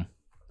the film.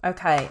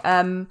 Okay.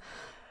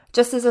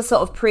 Just as a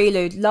sort of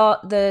prelude,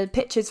 the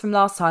pictures from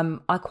last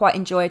time, I quite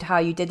enjoyed how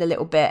you did a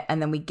little bit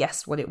and then we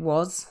guessed what it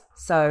was.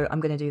 So I'm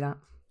going to do that.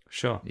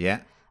 Sure. Yeah.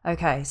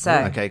 Okay. So.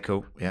 Okay.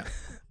 Cool. Yeah.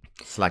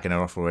 Slagging her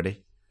off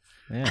already.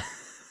 Yeah.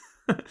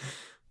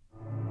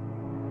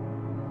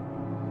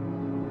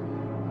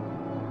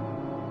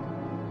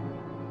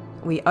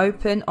 We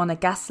open on a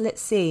gaslit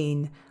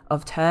scene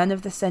of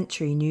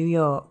turn-of-the-century New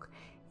York.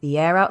 The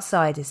air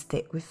outside is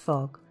thick with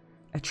fog.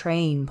 A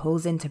train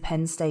pulls into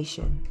Penn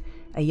Station.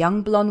 A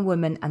young blonde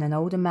woman and an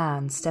older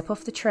man step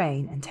off the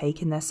train and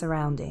take in their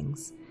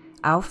surroundings.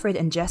 Alfred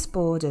and Jess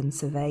Borden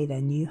survey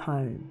their new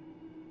home.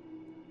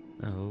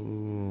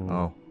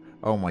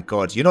 Oh my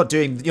God! You're not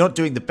doing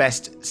the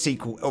best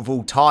sequel of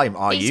all time,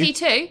 are you? E.T.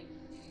 2?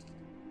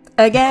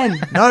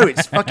 Again. No,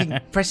 it's fucking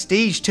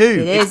Prestige 2.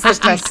 It is the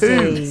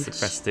Prestige. It's the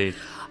Prestige.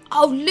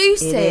 Oh,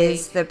 Lucy. It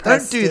is the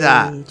Prestige.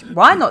 Don't do that.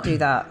 Why not do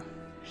that?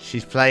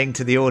 She's playing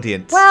to the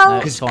audience. Well,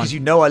 because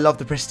I love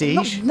the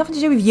Prestige. Nothing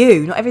to do with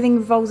you. Not everything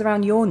revolves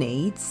around your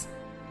needs.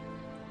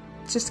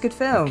 It's just a good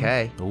film.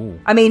 Okay. Ooh.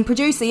 I mean,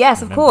 producer,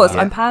 yes, of course.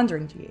 I'm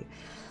pandering to you.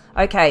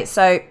 Okay,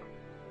 so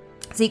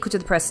sequel to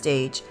the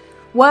Prestige.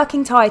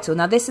 Working title.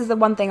 Now, this is the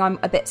one thing I'm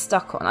a bit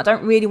stuck on. I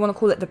don't really want to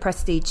call it the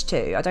Prestige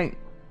 2. I don't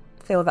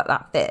feel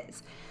that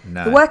fits.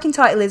 No. The working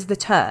title is The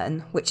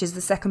Turn, which is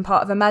the second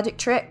part of a magic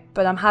trick,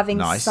 but I'm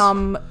having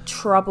some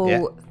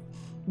trouble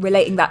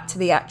relating that to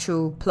the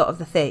actual plot of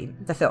the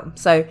film.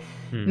 So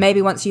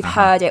maybe once you've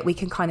heard it, we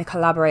can kind of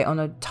collaborate on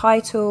a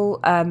title,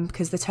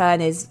 because The Turn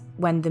is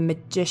when the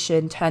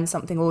magician turns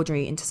something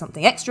ordinary into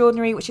something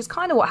extraordinary, which is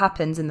kind of what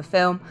happens in the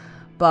film,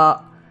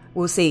 but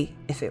we'll see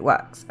if it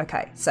works.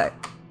 Okay, so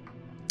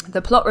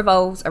the plot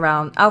revolves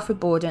around Alfred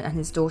Borden and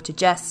his daughter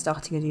Jess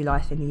starting a new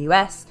life in the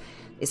US.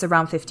 It's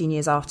around 15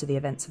 years after the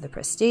events of the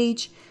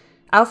Prestige.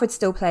 Alfred's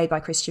still played by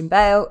Christian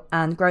Bale,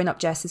 and grown-up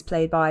Jess is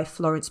played by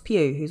Florence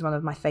Pugh, who's one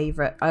of my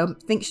favourite. I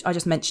think I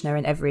just mention her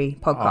in every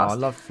podcast. Oh, I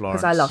love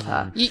Florence. Because I love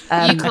her. You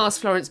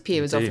cast Florence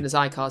Pugh as often as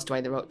I cast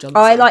Dwayne The Rock Johnson.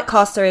 I like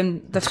cast her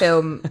in the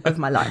film of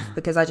my life,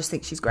 because I just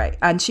think she's great.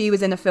 And she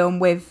was in a film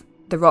with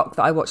The Rock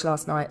that I watched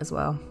last night as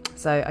well.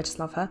 So I just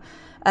love her.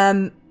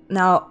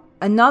 Now,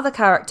 another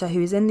character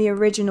who's in the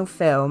original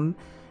film,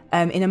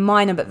 in a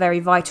minor but very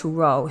vital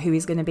role, who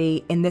is going to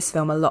be in this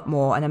film a lot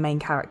more and a main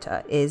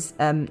character, is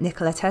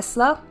Nikola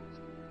Tesla.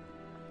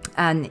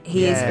 And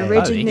he is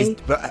originally...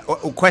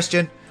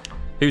 question.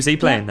 Who's he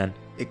playing then?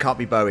 It can't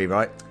be Bowie,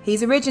 right?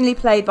 He's originally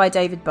played by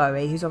David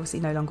Bowie, who's obviously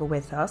no longer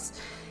with us.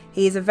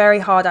 He is a very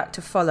hard act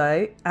to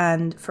follow,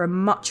 and for a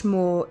much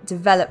more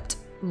developed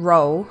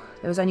role,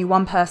 there was only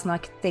one person I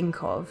could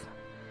think of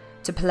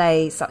to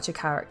play such a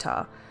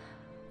character.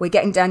 We're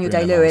getting Daniel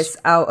Day-Lewis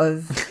out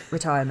of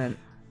retirement.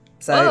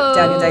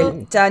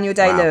 So Daniel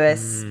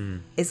Day-Lewis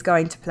is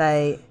going to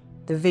play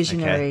the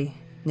visionary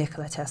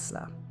Nikola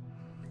Tesla.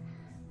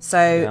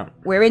 So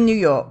we're in New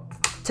York,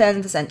 turn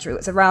of the century.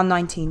 It's around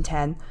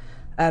 1910.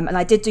 And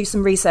I did do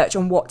some research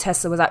on what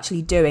Tesla was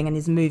actually doing and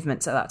his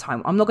movements at that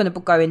time. I'm not going to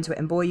go into it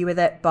and bore you with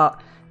it, but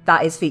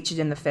that is featured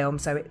in the film,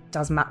 so it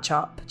does match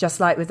up. Just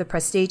like with The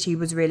Prestige, he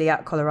was really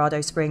at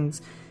Colorado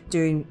Springs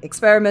doing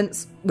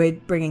experiments. We're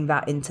bringing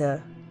that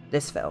into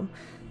this film.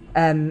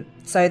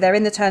 So they're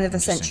in the turn of the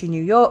century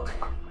New York.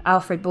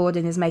 Alfred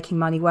Borden is making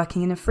money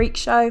working in a freak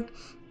show.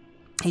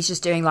 He's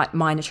just doing like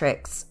minor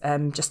tricks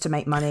just to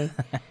make money.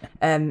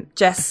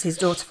 Jess, his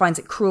daughter, finds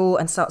it cruel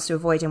and starts to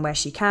avoid him where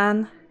she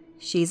can.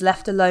 She's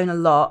left alone a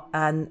lot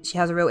and she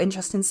has a real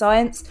interest in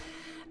science.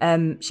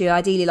 She'd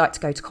ideally like to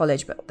go to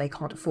college, but they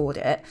can't afford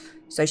it.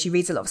 So she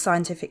reads a lot of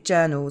scientific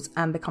journals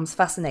and becomes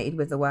fascinated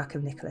with the work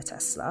of Nikola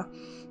Tesla.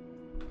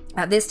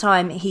 At this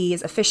time, he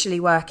is officially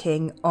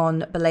working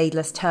on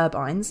bladeless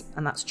turbines,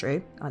 and that's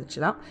true, I looked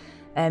it up.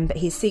 But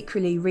he's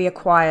secretly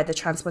reacquired the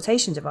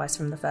transportation device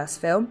from the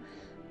first film,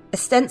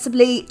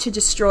 ostensibly to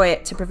destroy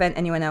it to prevent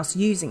anyone else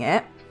using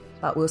it,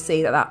 but we'll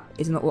see that that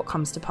is not what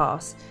comes to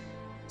pass.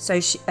 So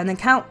a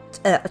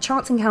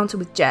chance encounter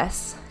with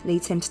Jess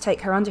leads him to take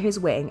her under his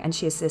wing, and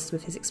she assists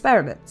with his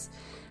experiments.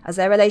 As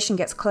their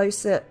relationship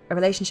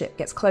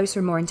gets closer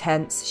and more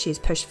intense, she is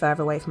pushed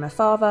further away from her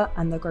father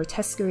and the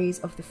grotesqueries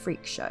of the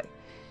freak show.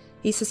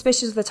 He's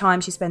suspicious of the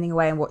time she's spending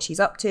away and what she's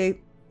up to.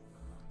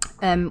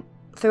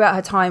 Throughout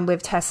her time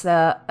with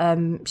Tesla,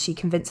 she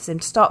convinces him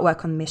to start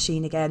work on the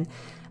machine again,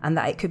 and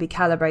that it could be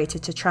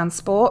calibrated to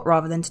transport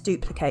rather than to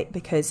duplicate,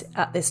 because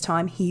at this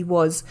time he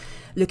was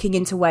looking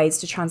into ways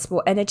to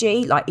transport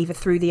energy, like either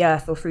through the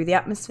earth or through the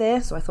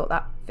atmosphere. So I thought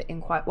that fit in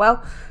quite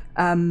well.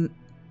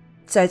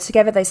 So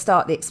together they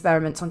start the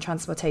experiments on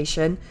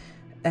transportation,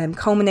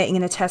 culminating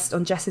in a test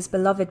on Jess's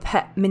beloved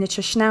pet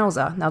miniature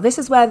schnauzer. Now this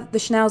is where the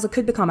schnauzer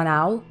could become an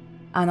owl,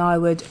 and I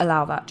would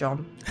allow that,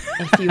 John,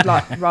 if you'd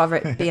rather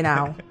it be an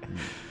owl.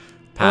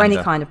 Panda. Or any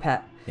kind of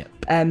pet.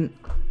 Yep.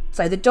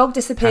 So the dog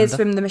disappears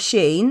from the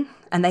machine,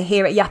 and they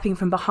hear it yapping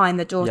from behind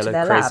the door to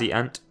their lab. Yellow crazy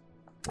ant.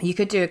 You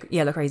could do a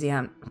yellow crazy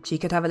ant. She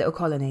could have a little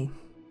colony.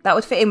 That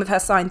would fit in with her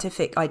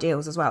scientific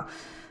ideals as well.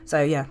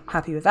 So yeah,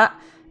 happy with that.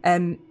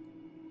 The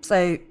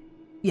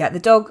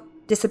dog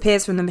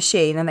disappears from the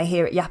machine, and they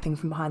hear it yapping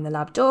from behind the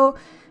lab door.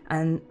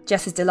 And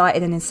Jess is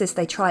delighted and insists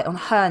they try it on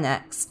her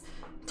next.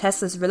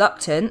 Tesla's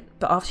reluctant,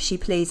 but after she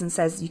pleads and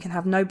says you can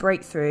have no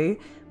breakthrough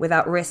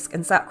without risk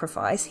and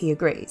sacrifice, he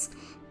agrees.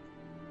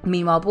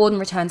 Meanwhile, Borden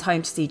returns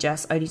home to see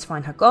Jess, only to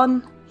find her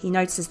gone. He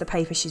notices the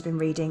paper she's been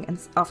reading, and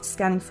after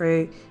scanning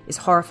through, is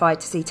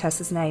horrified to see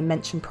Tessa's name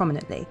mentioned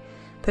prominently.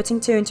 Putting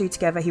two and two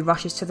together, he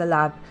rushes to the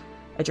lab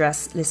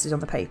address listed on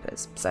the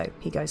papers. So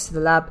he goes to the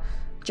lab.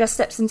 Jess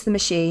steps into the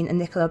machine, and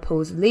Nikola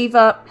pulls the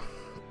lever.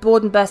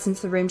 Borden bursts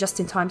into the room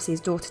just in time to see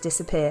his daughter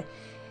disappear.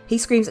 He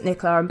screams at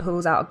Nikola and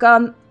pulls out a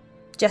gun.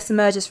 Jess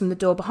emerges from the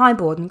door behind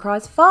Borden and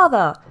cries,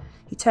 "Father!"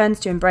 He turns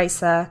to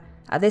embrace her.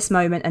 At this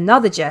moment,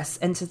 another Jess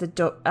enters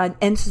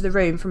the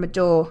room from a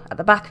door at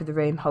the back of the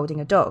room holding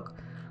a dog.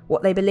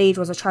 What they believed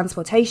was a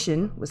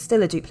transportation was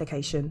still a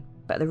duplication,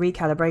 but the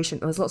recalibration,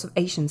 there was lots of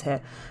Asians here,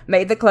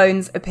 made the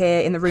clones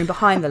appear in the room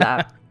behind the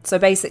lab. So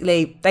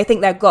basically, they think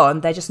they're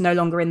gone, they're just no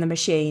longer in the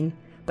machine,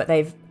 but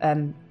they've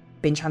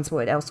been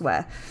transported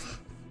elsewhere.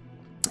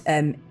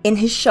 In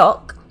his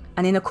shock,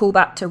 and in a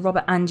callback to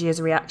Robert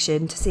Angier's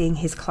reaction to seeing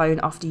his clone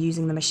after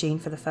using the machine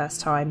for the first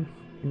time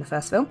in the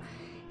first film,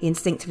 he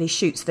instinctively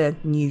shoots the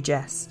new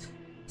Jess.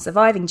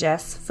 Surviving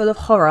Jess, full of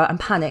horror and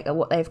panic at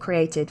what they have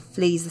created,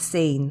 flees the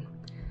scene.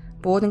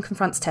 Borden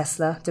confronts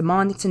Tesla,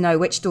 demanding to know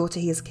which daughter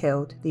he has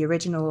killed, the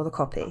original or the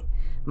copy,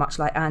 much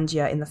like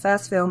Angier in the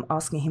first film,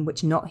 asking him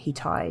which knot he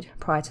tied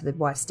prior to the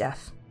wife's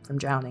death from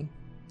drowning.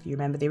 If you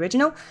remember the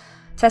original.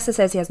 Tesla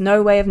says he has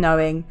no way of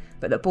knowing,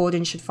 but that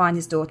Borden should find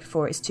his daughter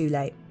before it is too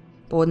late.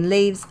 Borden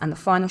leaves, and the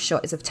final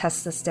shot is of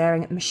Tesla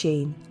staring at the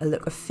machine, a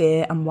look of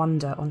fear and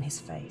wonder on his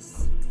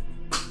face.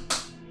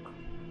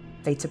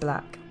 Fade to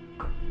black.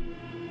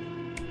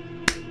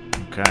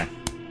 Okay.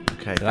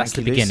 So that's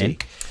the beginning.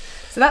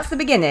 So that's the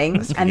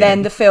beginning, and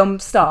then the film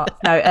starts.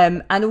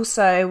 And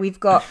also we've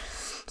got,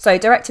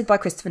 directed by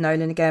Christopher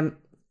Nolan again.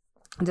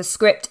 The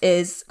script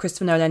is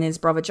Christopher Nolan and his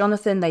brother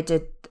Jonathan. They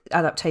did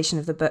adaptation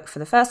of the book for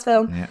the first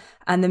film,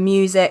 and the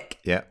music,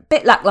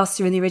 bit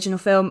lackluster in the original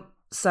film.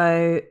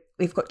 So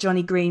we've got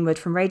Johnny Greenwood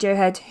from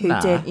Radiohead, who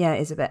did, it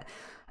is a bit.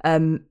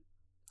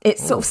 It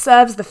sort of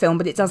serves the film,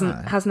 but it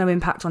has no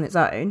impact on its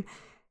own.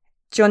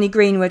 Johnny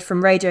Greenwood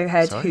from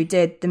Radiohead, who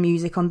did the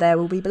music on There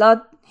Will Be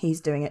Blood. he's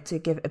doing it to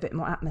give it a bit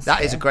more atmosphere.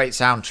 That is a great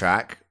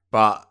soundtrack,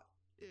 but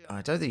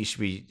I don't think you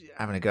should be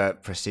having a go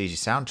at Prestige's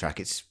soundtrack.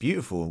 It's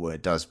beautiful what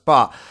it does,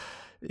 but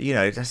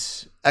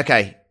that's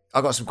okay.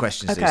 I got some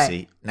questions,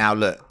 Lucy. Now,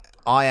 look,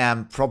 I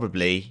am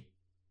probably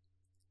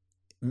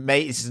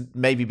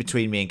maybe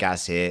between me and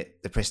Gaz here,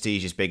 the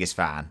Prestige's biggest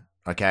fan.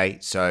 Okay,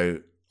 so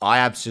I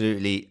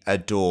absolutely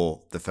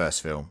adore the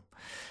first film.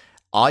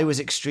 I was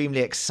extremely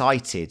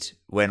excited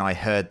when I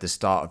heard the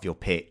start of your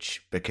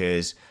pitch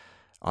because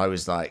I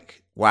was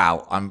like,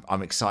 wow,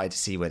 I'm excited to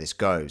see where this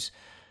goes.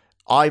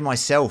 I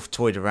myself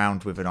toyed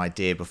around with an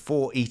idea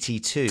before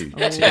ET2 to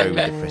go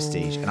with the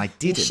Prestige, and I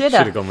didn't. Should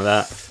have gone with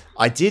that.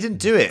 I didn't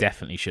do it.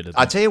 Definitely should have.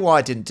 I'll tell you why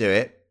I didn't do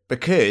it,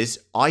 because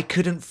I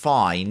couldn't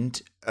find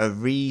a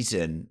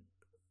reason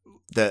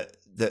that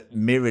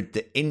mirrored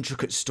the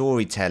intricate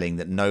storytelling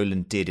that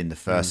Nolan did in the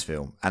first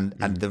film. And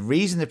the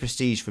reason the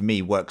Prestige for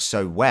me works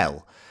so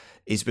well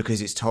is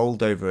because it's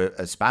told over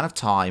a span of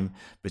time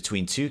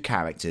between two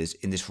characters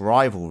in this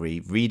rivalry,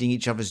 reading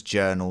each other's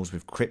journals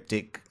with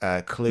cryptic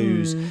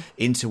clues,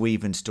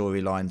 interweaving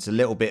storylines, a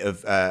little bit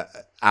of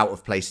out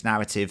of place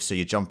narrative, so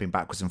you're jumping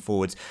backwards and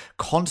forwards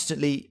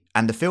constantly.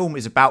 And the film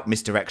is about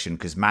misdirection,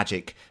 because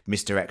magic,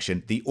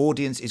 misdirection. The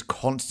audience is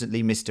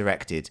constantly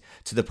misdirected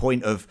to the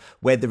point of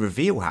where the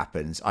reveal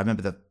happens. I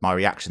remember my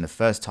reaction the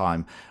first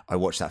time I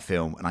watched that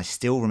film, and I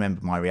still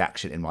remember my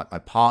reaction in my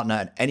partner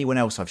and anyone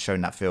else I've shown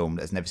that film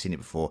that has never seen it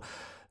before.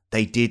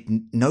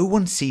 No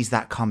one sees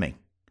that coming.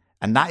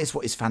 And that is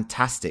what is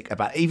fantastic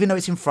about, even though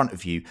it's in front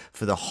of you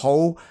for the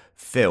whole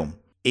film,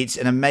 it's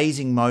an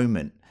amazing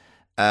moment.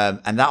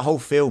 And that whole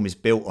film is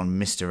built on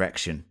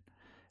misdirection.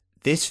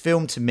 This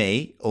film, to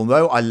me,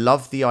 although I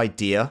love the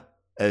idea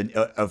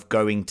of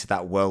going to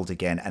that world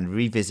again and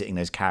revisiting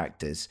those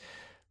characters,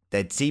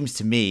 there seems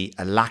to me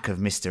a lack of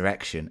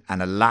misdirection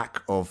and a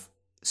lack of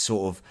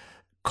sort of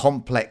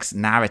complex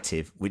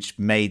narrative, which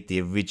made the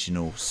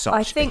original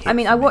such a hit for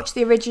I watched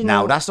the original.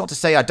 Now, that's not to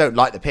say I don't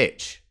like the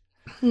pitch.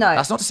 No.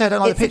 That's not to say I don't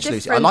like the pitch,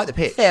 Lucy. I like the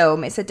pitch.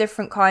 It's a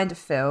different kind of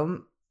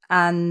film.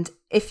 And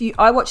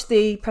I watched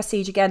the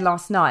Prestige again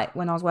last night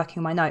when I was working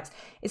on my notes.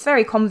 It's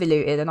very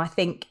convoluted, and I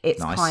think it's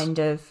nice. kind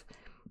of,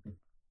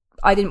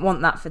 I didn't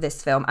want that for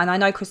this film. And I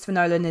know Christopher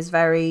Nolan is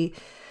very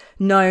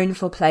known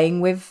for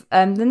playing with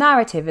the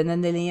narrative and the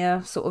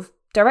linear sort of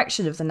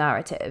direction of the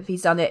narrative.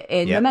 He's done it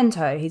in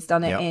Memento. He's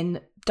done it in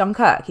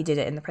Dunkirk. He did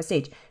it in the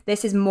Prestige.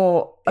 This is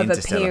more of a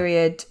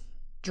period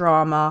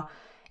drama.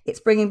 It's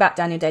bringing back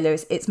Daniel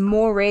Day-Lewis. It's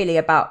more really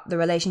about the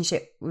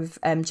relationship with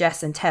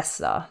Jess and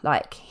Tesla.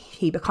 Like,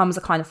 he becomes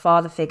a kind of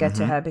father figure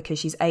to her because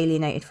she's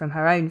alienated from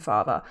her own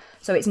father.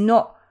 So it's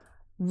not...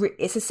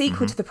 it's a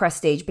sequel to The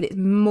Prestige, but it's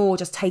more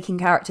just taking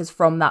characters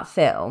from that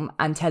film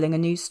and telling a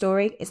new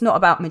story. It's not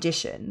about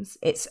magicians.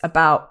 It's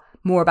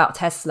more about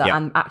Tesla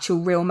and actual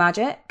real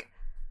magic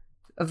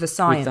of the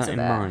science of it. With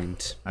that in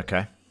mind,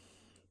 okay,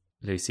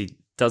 Lucy,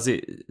 does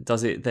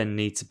it then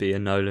need to be a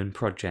Nolan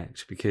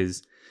project?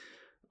 Because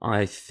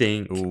I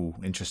think... Ooh,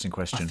 interesting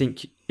question. I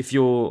think if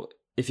you're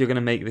going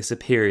to make this a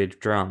period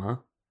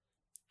drama,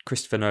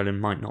 Christopher Nolan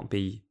might not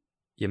be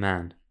your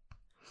man.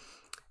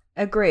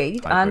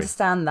 Agreed. I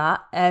understand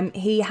that.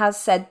 He has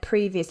said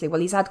previously,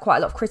 he's had quite a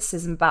lot of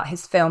criticism about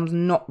his films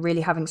not really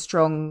having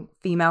strong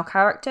female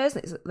characters.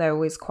 They're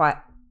always quite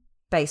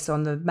based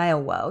on the male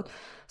world.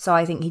 So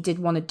I think he did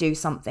want to do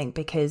something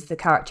because the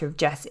character of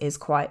Jess is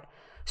quite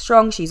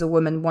strong. She's a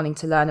woman wanting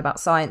to learn about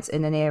science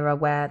in an era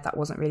where that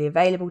wasn't really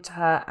available to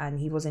her, and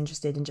he was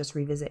interested in just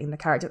revisiting the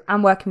character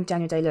and working with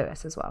Daniel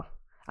Day-Lewis as well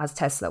as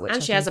Tesla.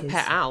 And she has a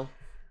pet owl.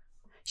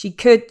 She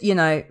could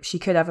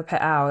have a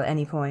pet owl at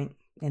any point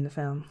in the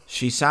film.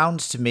 She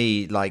sounds to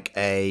me like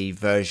a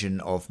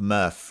version of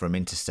Murph from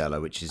Interstellar,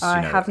 which is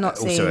I have not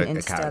also seen a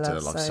Interstellar, character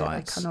that loves so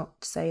science. I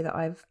cannot say that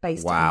I've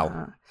based it on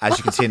that. As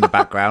you can see in the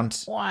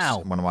background,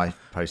 Wow. one of my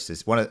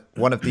posters, one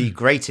of the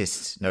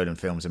greatest Nolan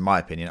films, in my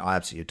opinion. I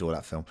absolutely adore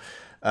that film.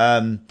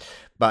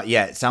 But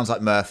yeah, it sounds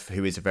like Murph,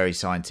 who is a very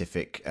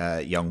scientific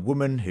young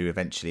woman who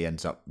eventually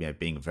ends up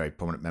being a very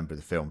prominent member of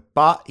the film.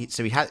 But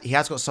he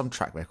has got some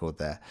track record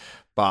there.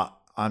 But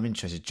I'm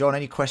interested. John,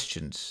 any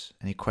questions?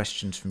 Any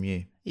questions from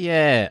you?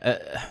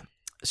 Yeah.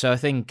 So I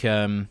think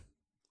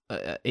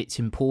it's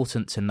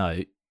important to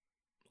note,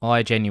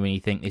 I genuinely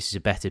think this is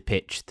a better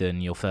pitch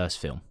than your first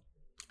film.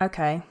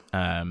 Okay.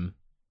 I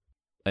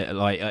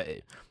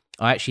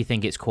actually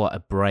think it's quite a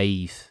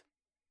brave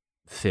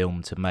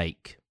film to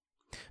make,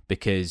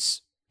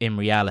 because in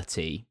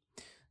reality,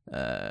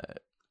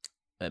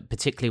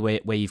 particularly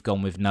where you've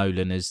gone with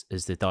Nolan as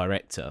the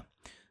director,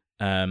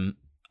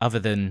 other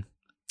than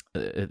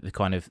the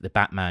kind of the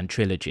Batman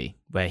trilogy,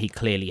 where he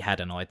clearly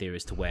had an idea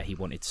as to where he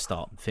wanted to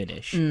start and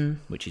finish,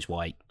 which is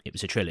why it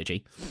was a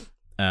trilogy.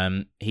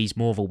 He's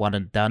more of a one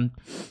and done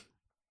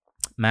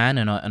man,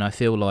 and I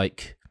feel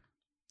like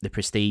The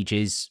Prestige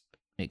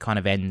it kind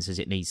of ends as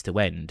it needs to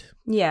end.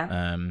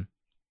 Yeah.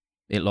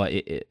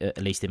 It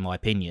at least in my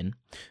opinion.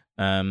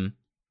 Look,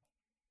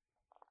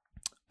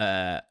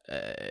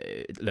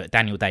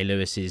 Daniel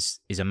Day-Lewis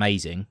is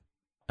amazing,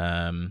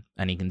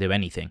 and he can do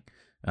anything.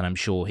 and I'm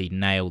sure he'd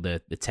nail the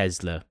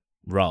Tesla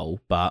role.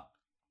 But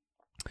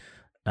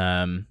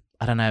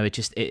I don't know.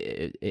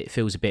 It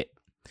feels a bit.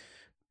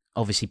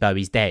 Obviously,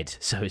 Bowie's dead,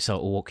 so it's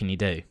like, well, what can you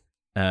do?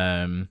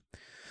 Yeah,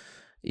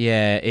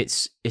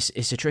 it's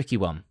a tricky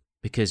one,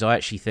 because I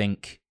actually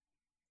think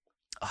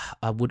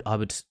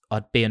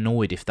I'd be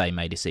annoyed if they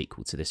made a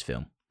sequel to this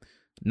film.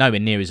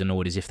 Nowhere near as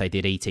annoyed as if they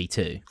did E.T.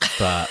 2,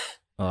 but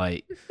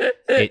like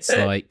it's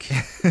like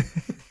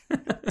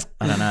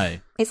I don't know.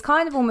 It's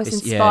kind of almost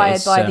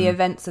inspired by the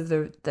events of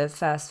the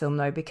first film,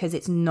 though, because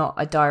it's not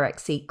a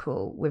direct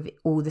sequel with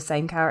all the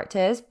same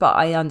characters. But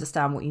I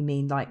understand what you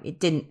mean. Like,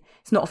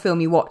 it's not a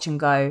film you watch and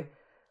go,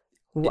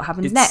 well, what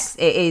happens next?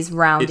 It is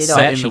rounded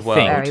off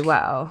very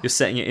well. You're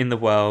setting it in the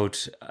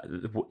world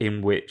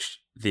in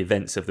which the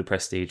events of The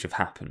Prestige have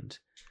happened.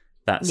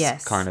 That's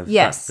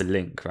that's the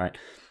link, right?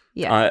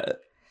 Yeah.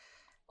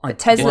 But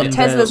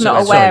Tesla's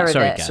not aware of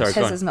it.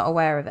 Tesla's not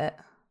aware of it.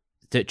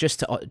 Just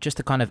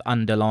to kind of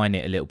underline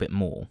it a little bit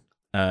more,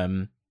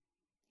 when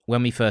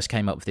we first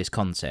came up with this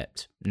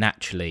concept,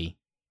 naturally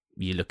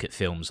you look at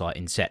films like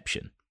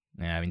Inception.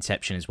 You know,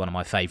 Inception is one of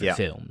my favourite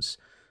films,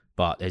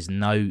 but there's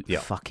no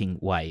fucking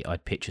way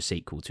I'd pitch a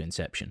sequel to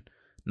Inception.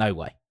 No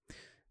way.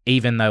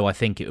 Even though I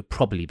think it would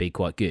probably be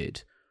quite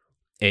good,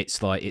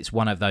 it's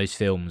one of those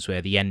films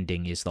where the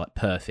ending is like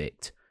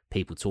perfect.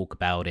 People talk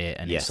about it,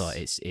 and it's like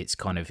it's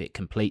kind of, it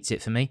completes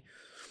it for me.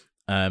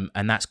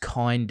 And that's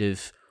kind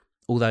of,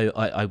 although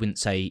I wouldn't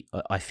say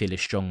I feel as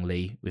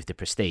strongly with The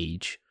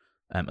Prestige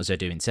as I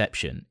do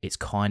Inception, it's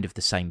kind of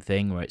the same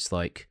thing, where it's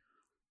like,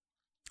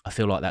 I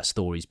feel like that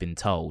story's been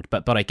told,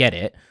 but I get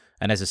it.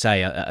 And as I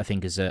say, I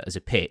think as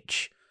a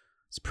pitch,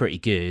 it's pretty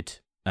good.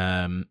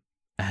 A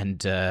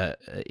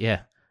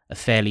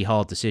fairly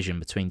hard decision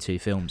between two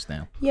films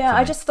now. Yeah,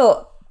 I just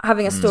thought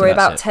having a story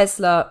about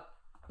Tesla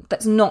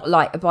that's not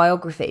like a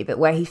biography, but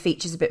where he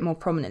features a bit more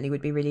prominently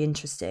would be really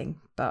interesting.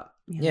 But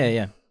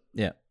yeah.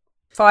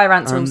 Fire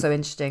Ants are also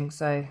interesting,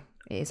 so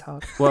it is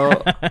hard.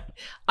 Well,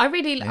 I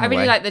really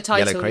like the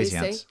title,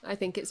 Lucy. I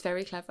think it's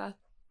very clever.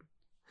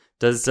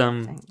 Does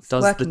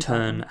The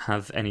Turn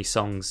have any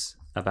songs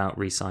about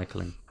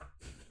recycling?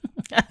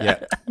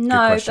 Yeah.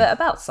 No, but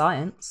about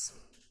science,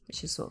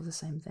 which is sort of the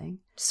same thing.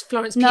 Does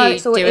Florence Pugh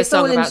do a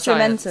song about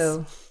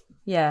instrumental. Science?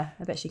 Yeah,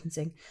 I bet she can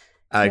sing.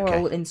 Okay. More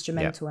all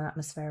instrumental and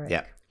atmospheric.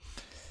 Yeah.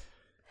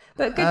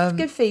 But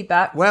good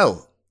feedback.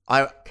 Well,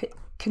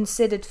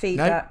 considered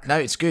feedback. No,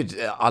 it's good.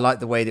 I like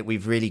the way that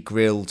we've really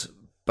grilled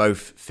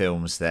both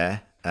films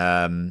there,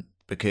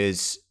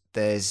 because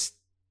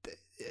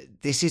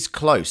this is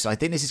close. I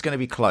think this is going to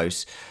be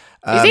close.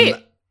 Is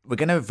it? We're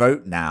going to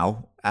vote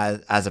now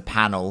as a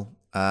panel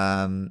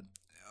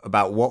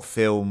about what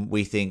film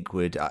we think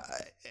would,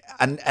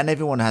 and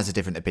everyone has a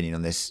different opinion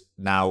on this.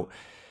 Now,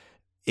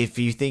 if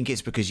you think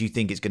it's because you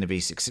think it's going to be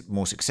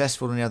more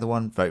successful than the other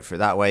one, vote for it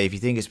that way. If you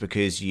think it's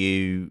because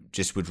you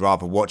just would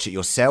rather watch it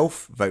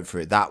yourself, vote for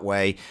it that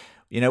way.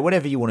 You know,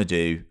 whatever you want to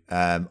do.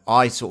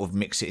 I sort of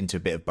mix it into a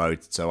bit of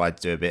both. So I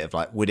do a bit of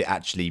like, would it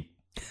actually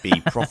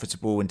be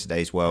profitable in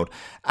today's world?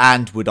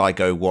 And would I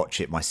go watch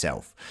it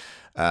myself?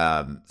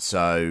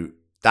 So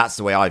that's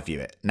the way I view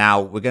it.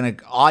 Now,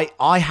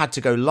 I had to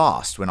go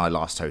last when I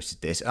last hosted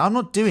this. And I'm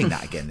not doing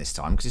that again this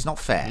time because it's not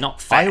fair. Not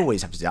fair. I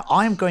always have to do that.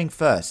 I am going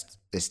first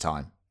this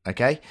time,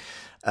 okay?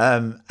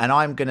 And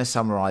I'm going to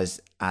summarise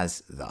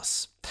as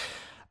thus.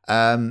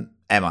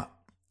 Emma,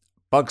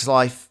 Bug's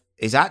Life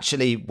is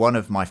actually one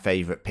of my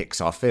favourite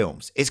Pixar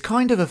films. It's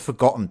kind of a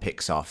forgotten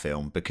Pixar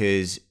film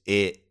because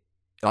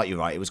like you're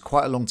right, it was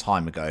quite a long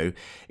time ago.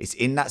 It's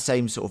in that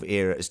same sort of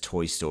era as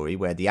Toy Story,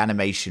 where the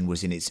animation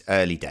was in its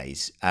early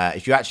days.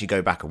 If you actually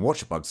go back and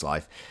watch A Bug's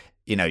Life,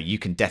 you know, you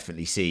can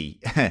definitely see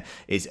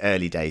its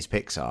early days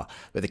Pixar.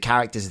 But the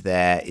characters are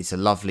there. It's a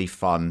lovely,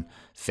 fun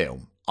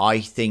film.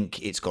 I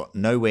think it's got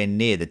nowhere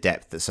near the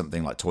depth that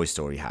something like Toy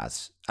Story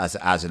has as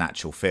an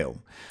actual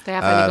film. They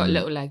have only got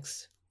little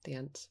legs, the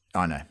ants.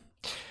 I know.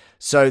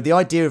 So the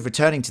idea of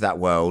returning to that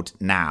world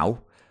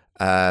now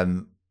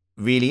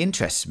really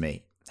interests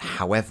me.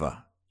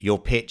 However, your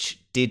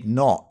pitch did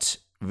not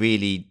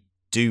really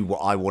do what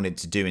I wanted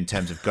to do in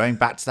terms of going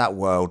back to that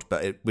world,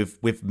 but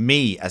with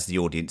me as the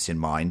audience in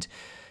mind.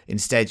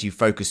 Instead, you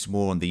focused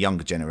more on the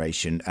younger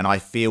generation, and I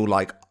feel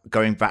like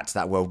going back to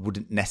that world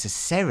wouldn't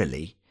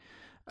necessarily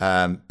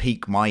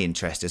pique my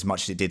interest as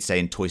much as it did, say,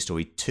 in Toy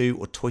Story 2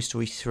 or Toy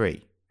Story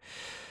 3.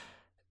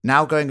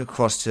 Now going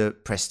across to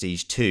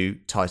Prestige 2,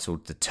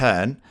 titled The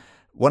Turn,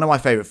 one of my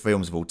favourite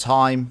films of all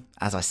time.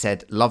 As I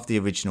said, love the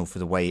original for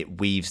the way it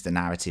weaves the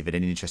narrative in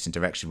an interesting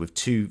direction with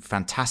two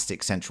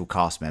fantastic central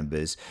cast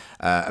members,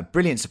 a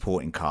brilliant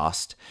supporting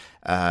cast,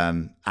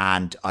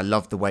 and I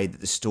love the way that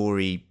the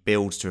story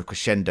builds to a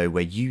crescendo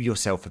where you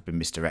yourself have been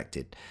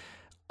misdirected.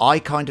 I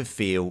kind of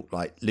feel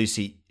like,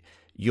 Lucy,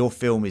 your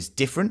film is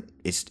different.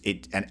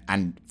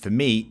 And for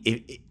me,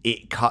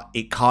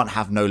 it can't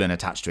have Nolan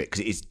attached to it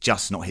because it's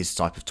just not his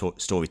type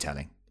of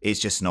storytelling. It's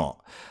just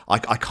not. I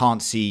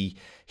can't see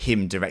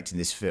him directing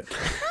this film.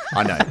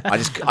 I know.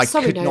 I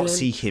could not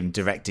see him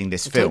directing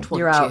this film.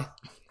 You're out.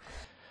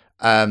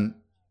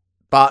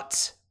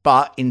 But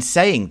But in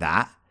saying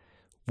that,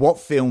 what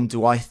film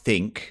do I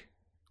think,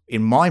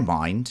 in my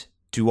mind,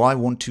 do I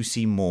want to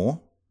see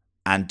more?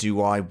 And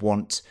do I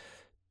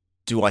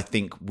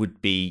think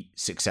would be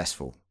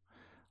successful?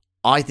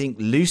 I think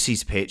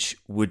Lucy's Pitch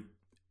would,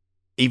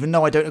 even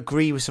though I don't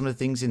agree with some of the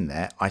things in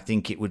there, I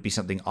think it would be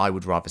something I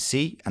would rather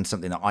see and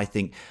something that I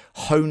think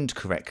honed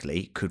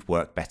correctly could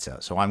work better.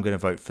 So I'm going to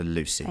vote for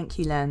Lucy. Thank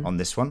you, Len. On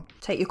this one.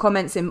 Take your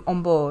comments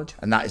on board.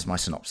 And that is my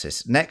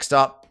synopsis. Next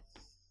up,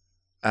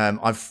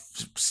 I've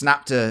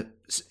snapped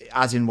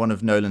as in one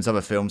of Nolan's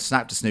other films,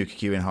 snapped a snooker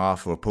cue in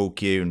half or a pool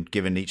cue and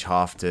given each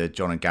half to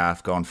John and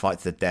Gareth. Go on, fight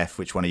to the death.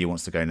 Which one of you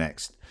wants to go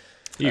next?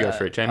 You go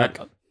for it, J-Mac.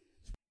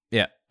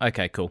 Yeah,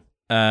 okay, cool.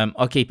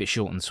 I'll keep it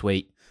short and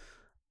sweet.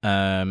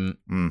 No,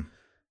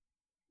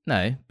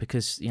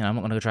 because I'm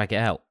not going to drag it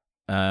out.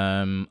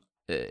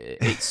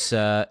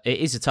 It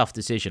is a tough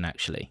decision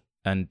actually,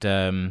 and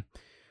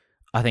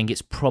I think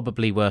it's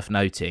probably worth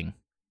noting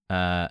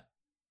that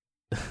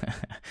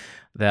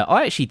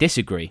I actually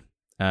disagree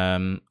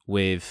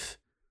with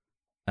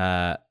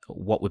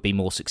what would be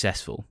more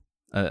successful.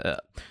 I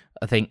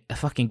think a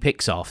fucking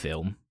Pixar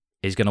film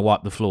is going to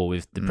wipe the floor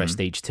with The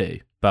Prestige 2,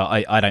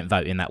 but I don't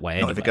vote in that way. Not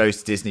anyway. if it goes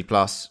to Disney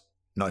Plus.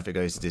 Not if it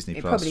goes to Disney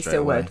It Plus. probably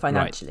still away. would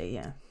financially,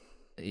 yeah.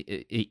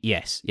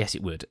 Yes,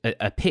 it would.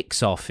 A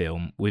Pixar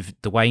film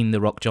with Dwayne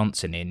 "The Rock"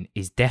 Johnson in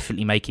is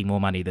definitely making more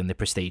money than The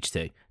Prestige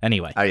 2.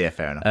 Anyway. Oh yeah,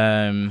 fair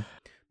enough.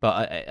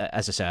 But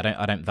as I say,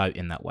 I don't vote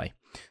in that way.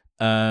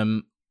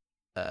 I'd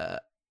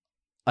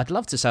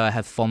love to say I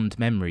have fond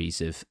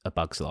memories of A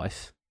Bug's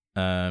Life,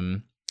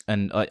 and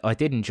I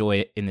did enjoy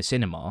it in the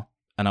cinema.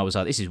 And I was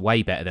like, this is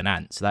way better than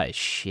Ants. That is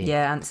shit.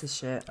 Yeah, Ants is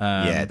shit.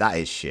 Yeah, that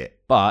is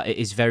shit. But it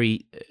is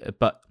very.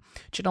 But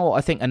do you know what?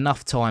 I think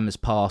enough time has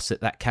passed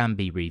that can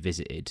be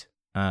revisited.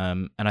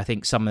 And I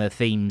think some of the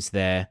themes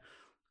there,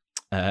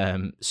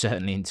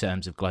 certainly in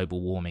terms of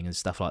global warming and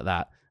stuff like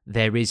that,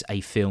 there is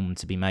a film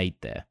to be made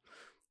there.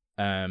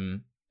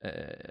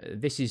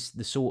 This is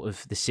the sort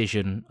of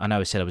decision. I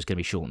know I said I was going to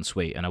be short and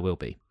sweet, and I will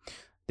be.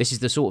 This is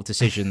the sort of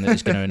decision that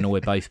is going to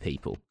annoy both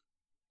people,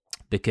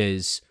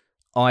 because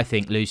I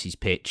think Lucy's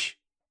Pitch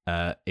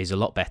is a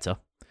lot better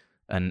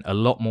and a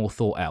lot more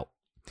thought out.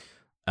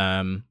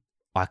 I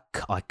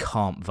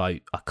can't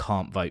vote. I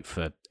can't vote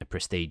for a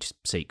Prestige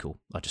sequel.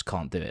 I just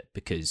can't do it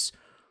because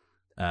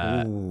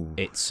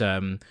it's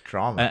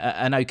drama.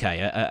 And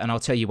I'll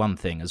tell you one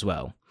thing as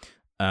well.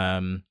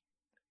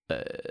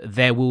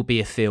 There will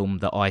be a film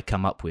that I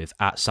come up with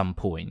at some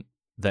point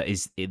that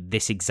is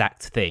this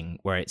exact thing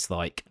where it's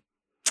like,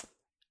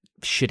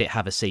 should it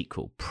have a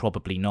sequel?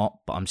 Probably not,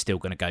 but I'm still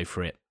going to go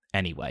for it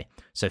anyway.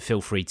 So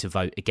feel free to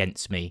vote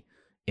against me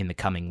in the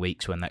coming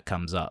weeks when that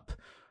comes up.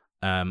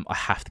 I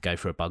have to go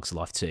for A Bug's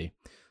Life too.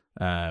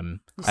 As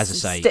I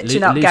say, Lucy's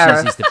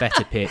is the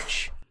better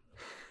pitch.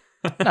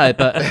 No,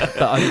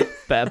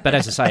 but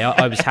as I say,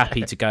 I was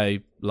happy to go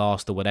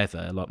last or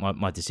whatever. Like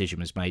my decision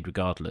was made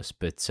regardless.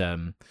 But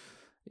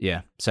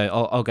yeah, so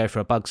I'll go for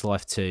A Bug's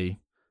Life too.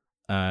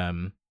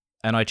 And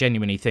I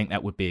genuinely think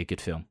that would be a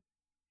good film.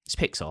 It's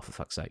Pixar, for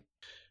fuck's sake.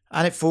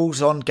 And it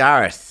falls on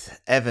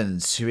Gareth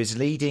Evans, who is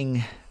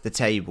leading the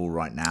table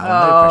right now.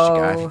 No pressure,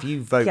 Gareth. If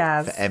you vote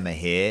for Emma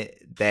here,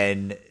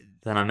 then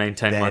I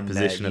maintain my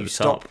position at the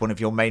top. Stop one of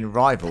your main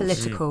rivals.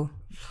 Political.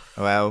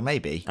 Well,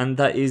 maybe. And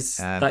that is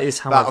how but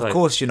I vote. Of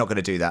course you're not going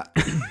to do that.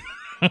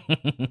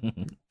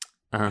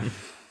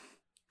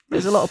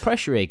 There's a lot of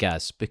pressure here,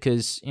 Gaz,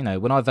 because,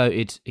 when I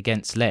voted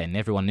against Len,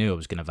 everyone knew I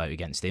was going to vote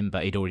against him,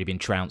 but he'd already been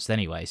trounced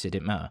anyway, so it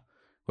didn't matter.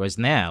 Whereas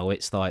now,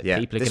 it's like,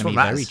 people are going to be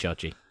very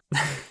judgy.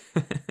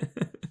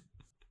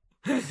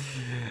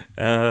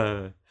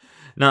 No,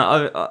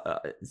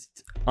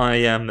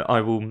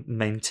 I will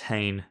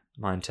maintain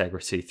my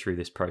integrity through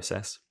this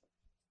process.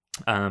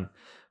 But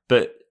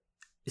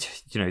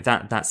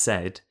that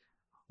said,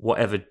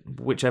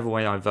 whichever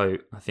way I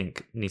vote, I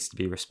think needs to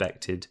be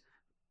respected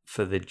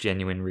for the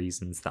genuine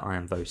reasons that I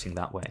am voting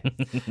that way.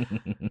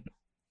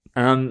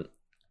 A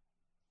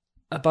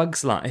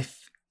Bug's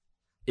Life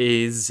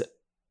is.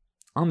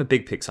 I'm a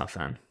big Pixar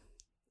fan.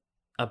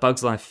 A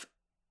Bug's Life,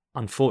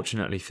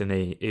 unfortunately for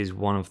me, is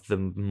one of the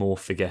more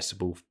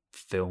forgettable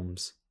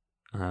films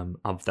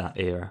of that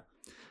era.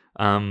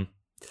 I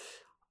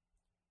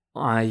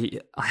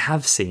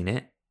have seen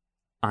it.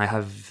 I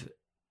have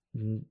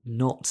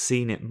not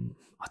seen it.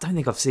 I don't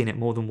think I've seen it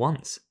more than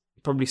once.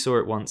 Probably saw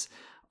it once.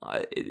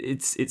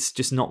 It's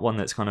just not one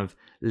that's kind of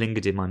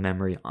lingered in my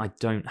memory. I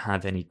don't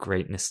have any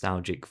great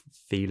nostalgic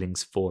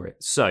feelings for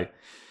it. So,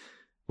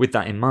 with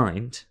that in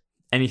mind,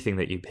 anything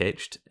that you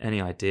pitched,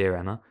 any idea,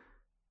 Emma,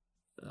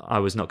 I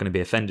was not going to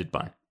be offended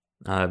by.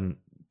 I'm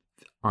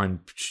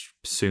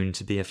soon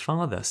to be a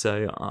father,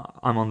 so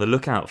I'm on the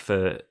lookout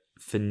for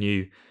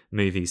new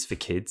movies for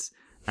kids.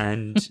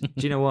 And do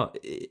you know what?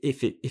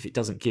 If it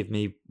doesn't give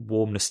me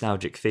warm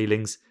nostalgic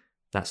feelings,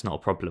 that's not a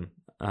problem.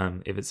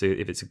 If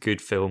it's a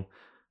good film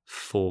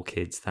for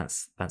kids,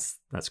 that's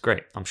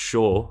great. I'm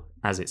sure,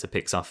 as it's a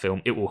Pixar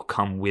film, it will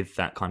come with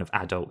that kind of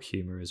adult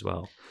humor as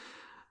well.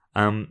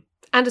 And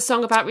a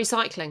song about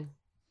recycling.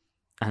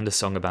 and a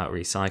song about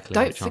recycling.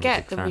 Don't which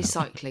forget the I'm a big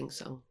fan of. recycling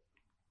song.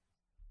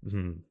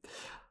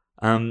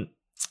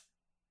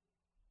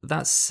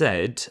 That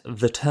said,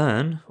 The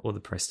Turn, or The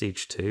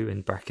Prestige 2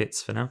 in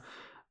brackets for now,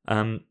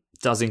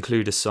 does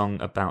include a song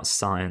about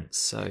science,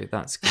 so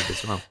that's good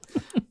as well.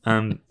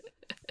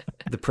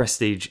 The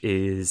Prestige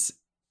is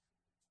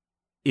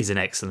an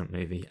excellent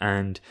movie,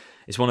 and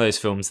it's one of those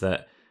films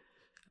that,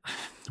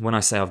 when I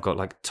say I've got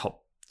like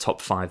top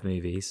 5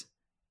 movies,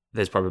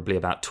 there's probably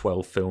about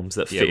 12 films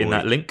that fit in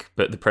that link,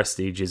 but The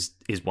Prestige is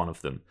one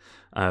of them.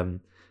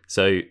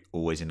 So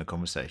always in the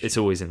conversation. It's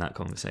always in that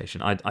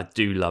conversation. I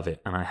do love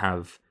it, and I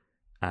have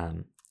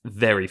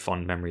very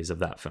fond memories of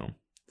that film.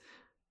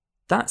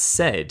 That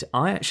said,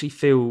 I actually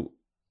feel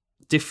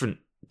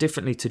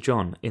differently to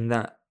John in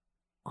that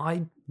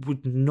I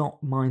would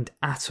not mind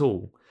at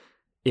all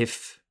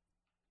if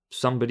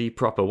somebody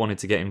proper wanted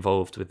to get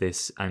involved with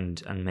this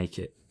and make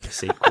it a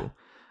sequel.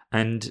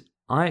 And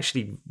I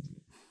actually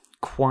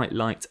quite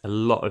liked a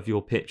lot of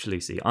your pitch,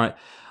 Lucy. I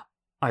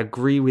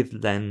agree with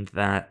Len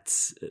that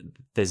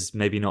there's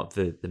maybe not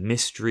the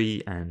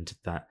mystery and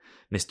that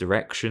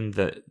misdirection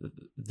that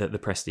the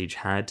Prestige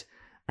had,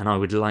 and I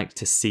would like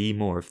to see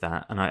more of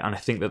that. And I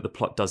think that the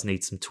plot does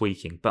need some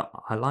tweaking, but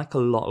I like a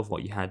lot of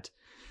what you had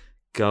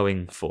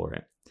going for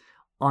it.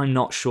 I'm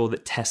not sure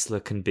that Tesla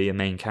can be a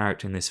main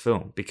character in this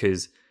film,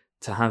 because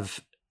to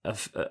have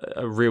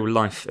a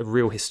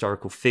real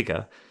historical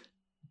figure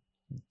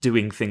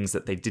doing things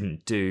that they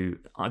didn't do,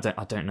 I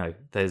don't know.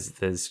 There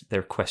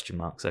are question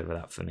marks over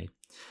that for me.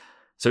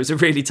 So it's a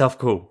really tough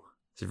call.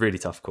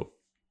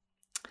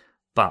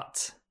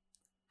 But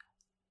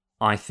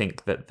I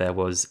think that there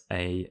was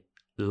a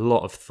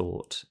lot of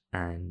thought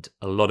and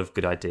a lot of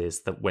good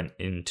ideas that went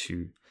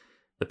into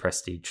The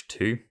Prestige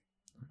 2,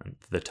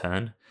 The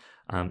Turn,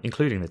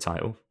 including the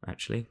title,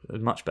 actually. A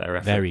much better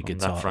effort Very good on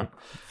that title. front.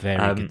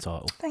 Very good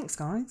title. Thanks,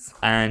 guys.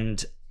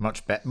 And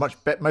most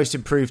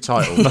improved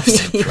title.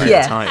 most improved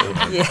Yeah. title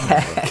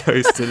Yeah.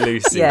 goes to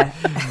Lucy. Yeah.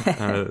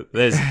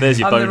 There's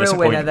your I'm the bonus real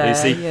point, winner there.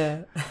 Lucy.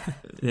 Yeah.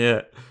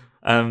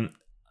 Yeah.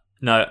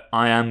 No,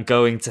 I am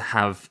going to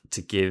have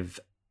to give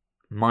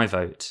my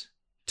vote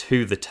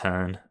to The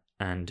Turn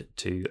and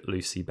to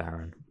Lucy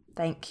Barron.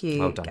 Thank you.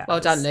 Well done. guys. Well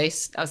done,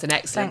 Luce. That was an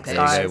excellent Thanks, pitch.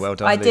 guys. Well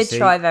done, I Lucy. did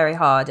try very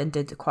hard and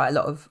did quite a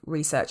lot of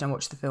research and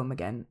watched the film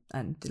again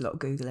and did a lot of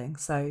Googling.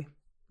 So,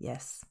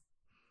 yes.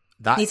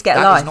 That Need to get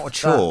that life, is not a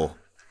chore,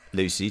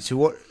 Lucy. To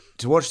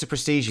watch The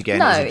Prestige again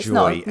No, is a it's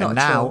joy, not and a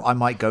now chore. I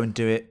might go and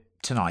do it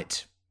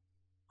tonight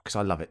because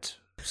I love it.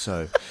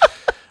 So,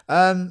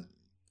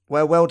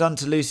 well done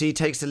to Lucy.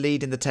 Takes the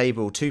lead in the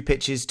table. 2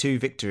 pitches, 2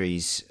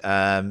 victories.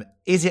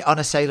 Is it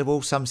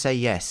unassailable? Some say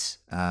yes.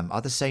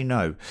 Others say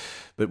no,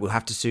 but we'll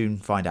have to soon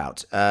find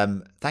out.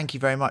 Thank you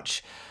very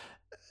much.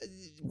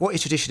 What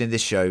is tradition in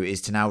this show is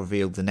to now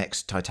reveal the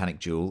next Titanic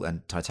duel,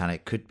 and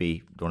Titanic could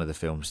be one of the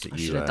films that you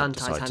should have done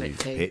decide Titanic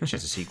to too. pitch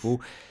as a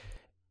sequel.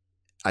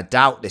 I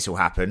doubt this will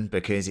happen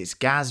because it's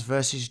Gaz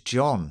versus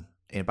John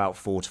in about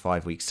 4 to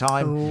 5 weeks'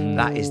 time.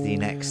 That is the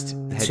next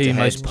head-to-head. 2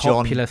 most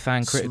John popular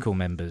fan critical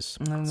members.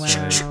 Oh,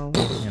 So,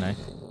 wow. you know.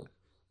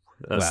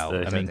 That's Well, the-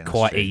 I don't mean, think that's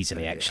quite true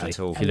easily, actually, at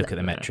all. if you look at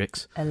the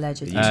metrics.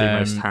 Allegedly. the 2 Um,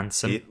 most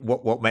handsome.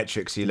 What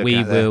metrics are you looking We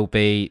at there? will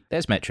be...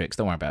 There's metrics,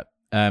 don't worry about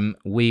it.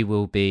 We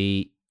will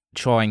be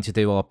trying to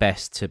do our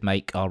best to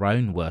make our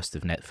own worst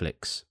of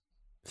Netflix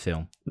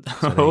film.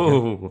 So there you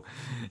go.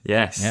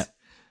 Yes. Yep.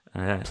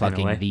 In a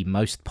Plugging way. the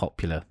most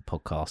popular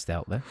podcast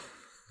out there.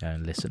 Go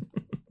and listen.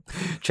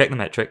 Check the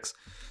metrics.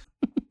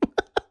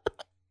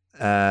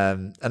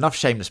 Enough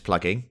shameless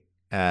plugging,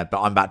 but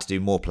I'm about to do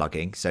more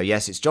plugging. So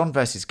yes, it's John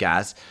versus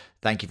Gaz.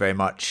 Thank you very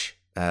much,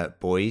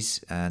 boys.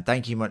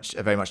 Thank you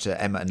very much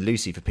to Emma and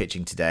Lucy for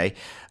pitching today.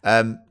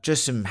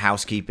 Just some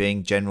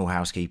general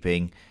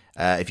housekeeping.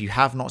 If you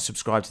have not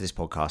subscribed to this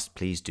podcast,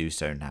 please do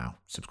so now.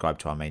 Subscribe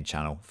to our main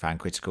channel, Fan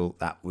Critical.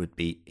 That would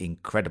be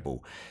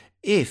incredible.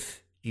 If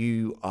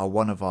you are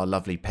one of our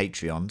lovely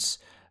Patreons,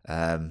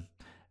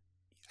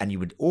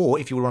 or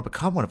if you want to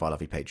become one of our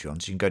lovely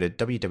Patreons, you can go to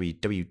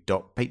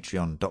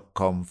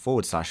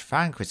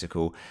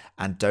www.patreon.com/fancritical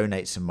and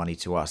donate some money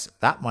to us.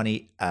 That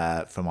money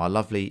from our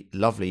lovely,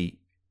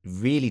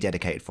 really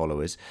dedicated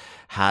followers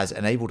has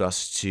enabled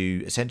us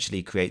to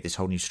essentially create this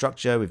whole new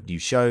structure with new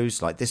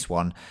shows like this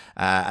one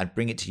and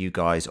bring it to you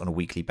guys on a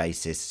weekly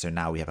basis. So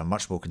now we have a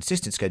much more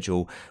consistent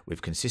schedule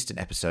with consistent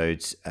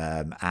episodes,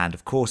 and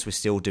of course we're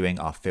still doing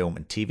our film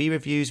and TV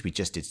reviews. We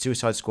just did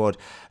Suicide Squad.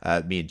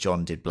 Me and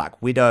John did Black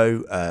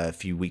Widow a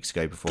few weeks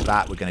ago. Before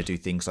that, we're going to do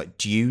things like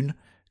Dune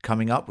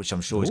coming up, which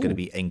I'm sure is going to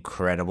be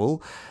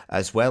incredible,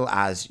 as well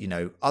as,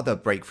 other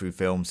breakthrough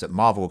films that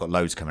Marvel have got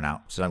loads coming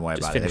out, so don't worry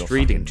Just about it. They've finished got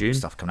reading fucking Dune.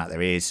 stuff coming out their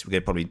ears. We're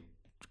going to probably,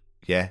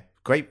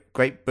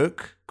 great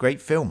book, great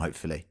film,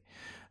 hopefully.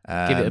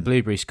 Give it a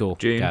blueberry score,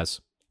 June.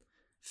 Gaz.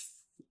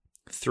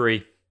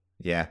 3.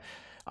 Yeah.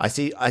 I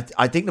see.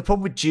 I think the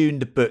problem with Dune,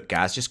 the book,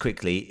 Gaz, just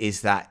quickly,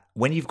 is that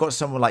when you've got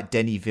someone like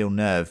Denis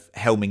Villeneuve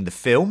helming the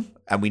film,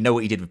 and we know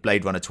what he did with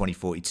Blade Runner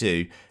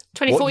 2042,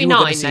 What you're 2049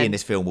 going to see then. in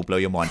this film will blow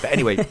your mind. But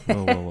anyway,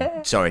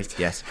 Whoa. sorry,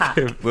 yes.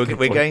 We're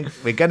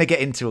going to get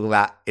into all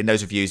that in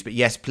those reviews. But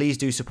yes, please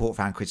do support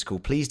Fan Critical.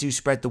 Please do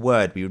spread the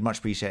word. We would much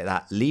appreciate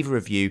that. Leave a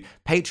review.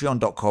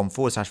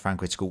 Patreon.com/Fan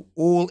Critical.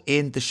 All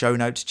in the show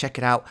notes. Check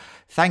it out.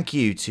 Thank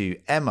you to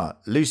Emma,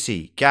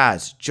 Lucy,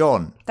 Gaz,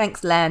 John.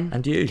 Thanks, Len.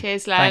 And you.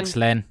 Cheers, Len. Thanks,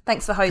 Len.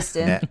 Thanks for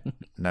hosting. Yeah,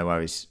 no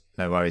worries.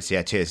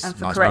 Yeah, cheers. And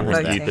for Nice correct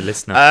moment there. voting. You, the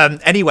listener.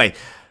 Anyway,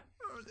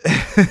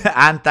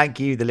 and thank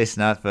you, the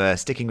listener, for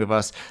sticking with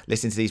us,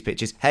 listening to these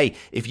pitches. Hey,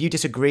 if you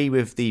disagree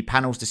with the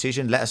panel's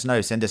decision, let us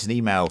know. Send us an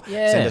email.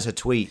 Yeah. Send us a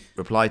tweet.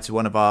 Reply to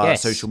one of our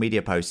Yes. social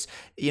media posts.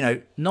 You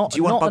know, Not, do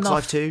you want not Bugs enough,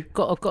 Life too?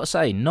 I've got to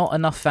say, not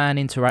enough fan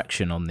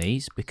interaction on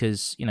these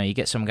because, you know, you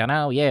get someone going,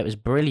 oh, yeah, it was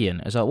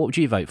brilliant. It's like, what would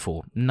you vote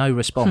for? No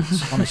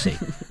response, honestly.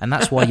 And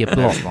that's why you're No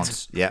blocked.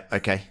 response. Yeah,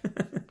 okay.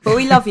 But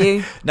we love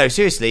you. No,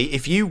 seriously,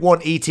 if you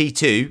want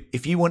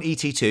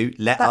ET2,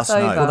 let That's us know.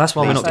 over. Well, that's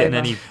why we're not Please. getting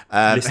any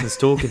listeners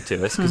talking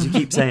to us, because you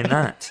keep saying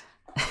that.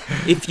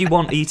 If you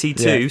want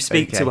ET2, Yeah,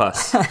 speak okay. to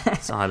us.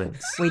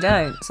 Silence. We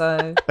don't,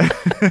 so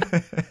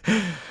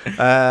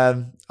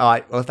All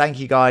right, well, thank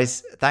you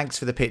guys. Thanks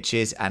for the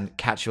pitches, and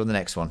catch you on the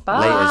next one.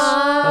 Bye.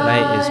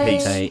 Laters. Laters,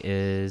 Peace.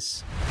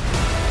 Laters.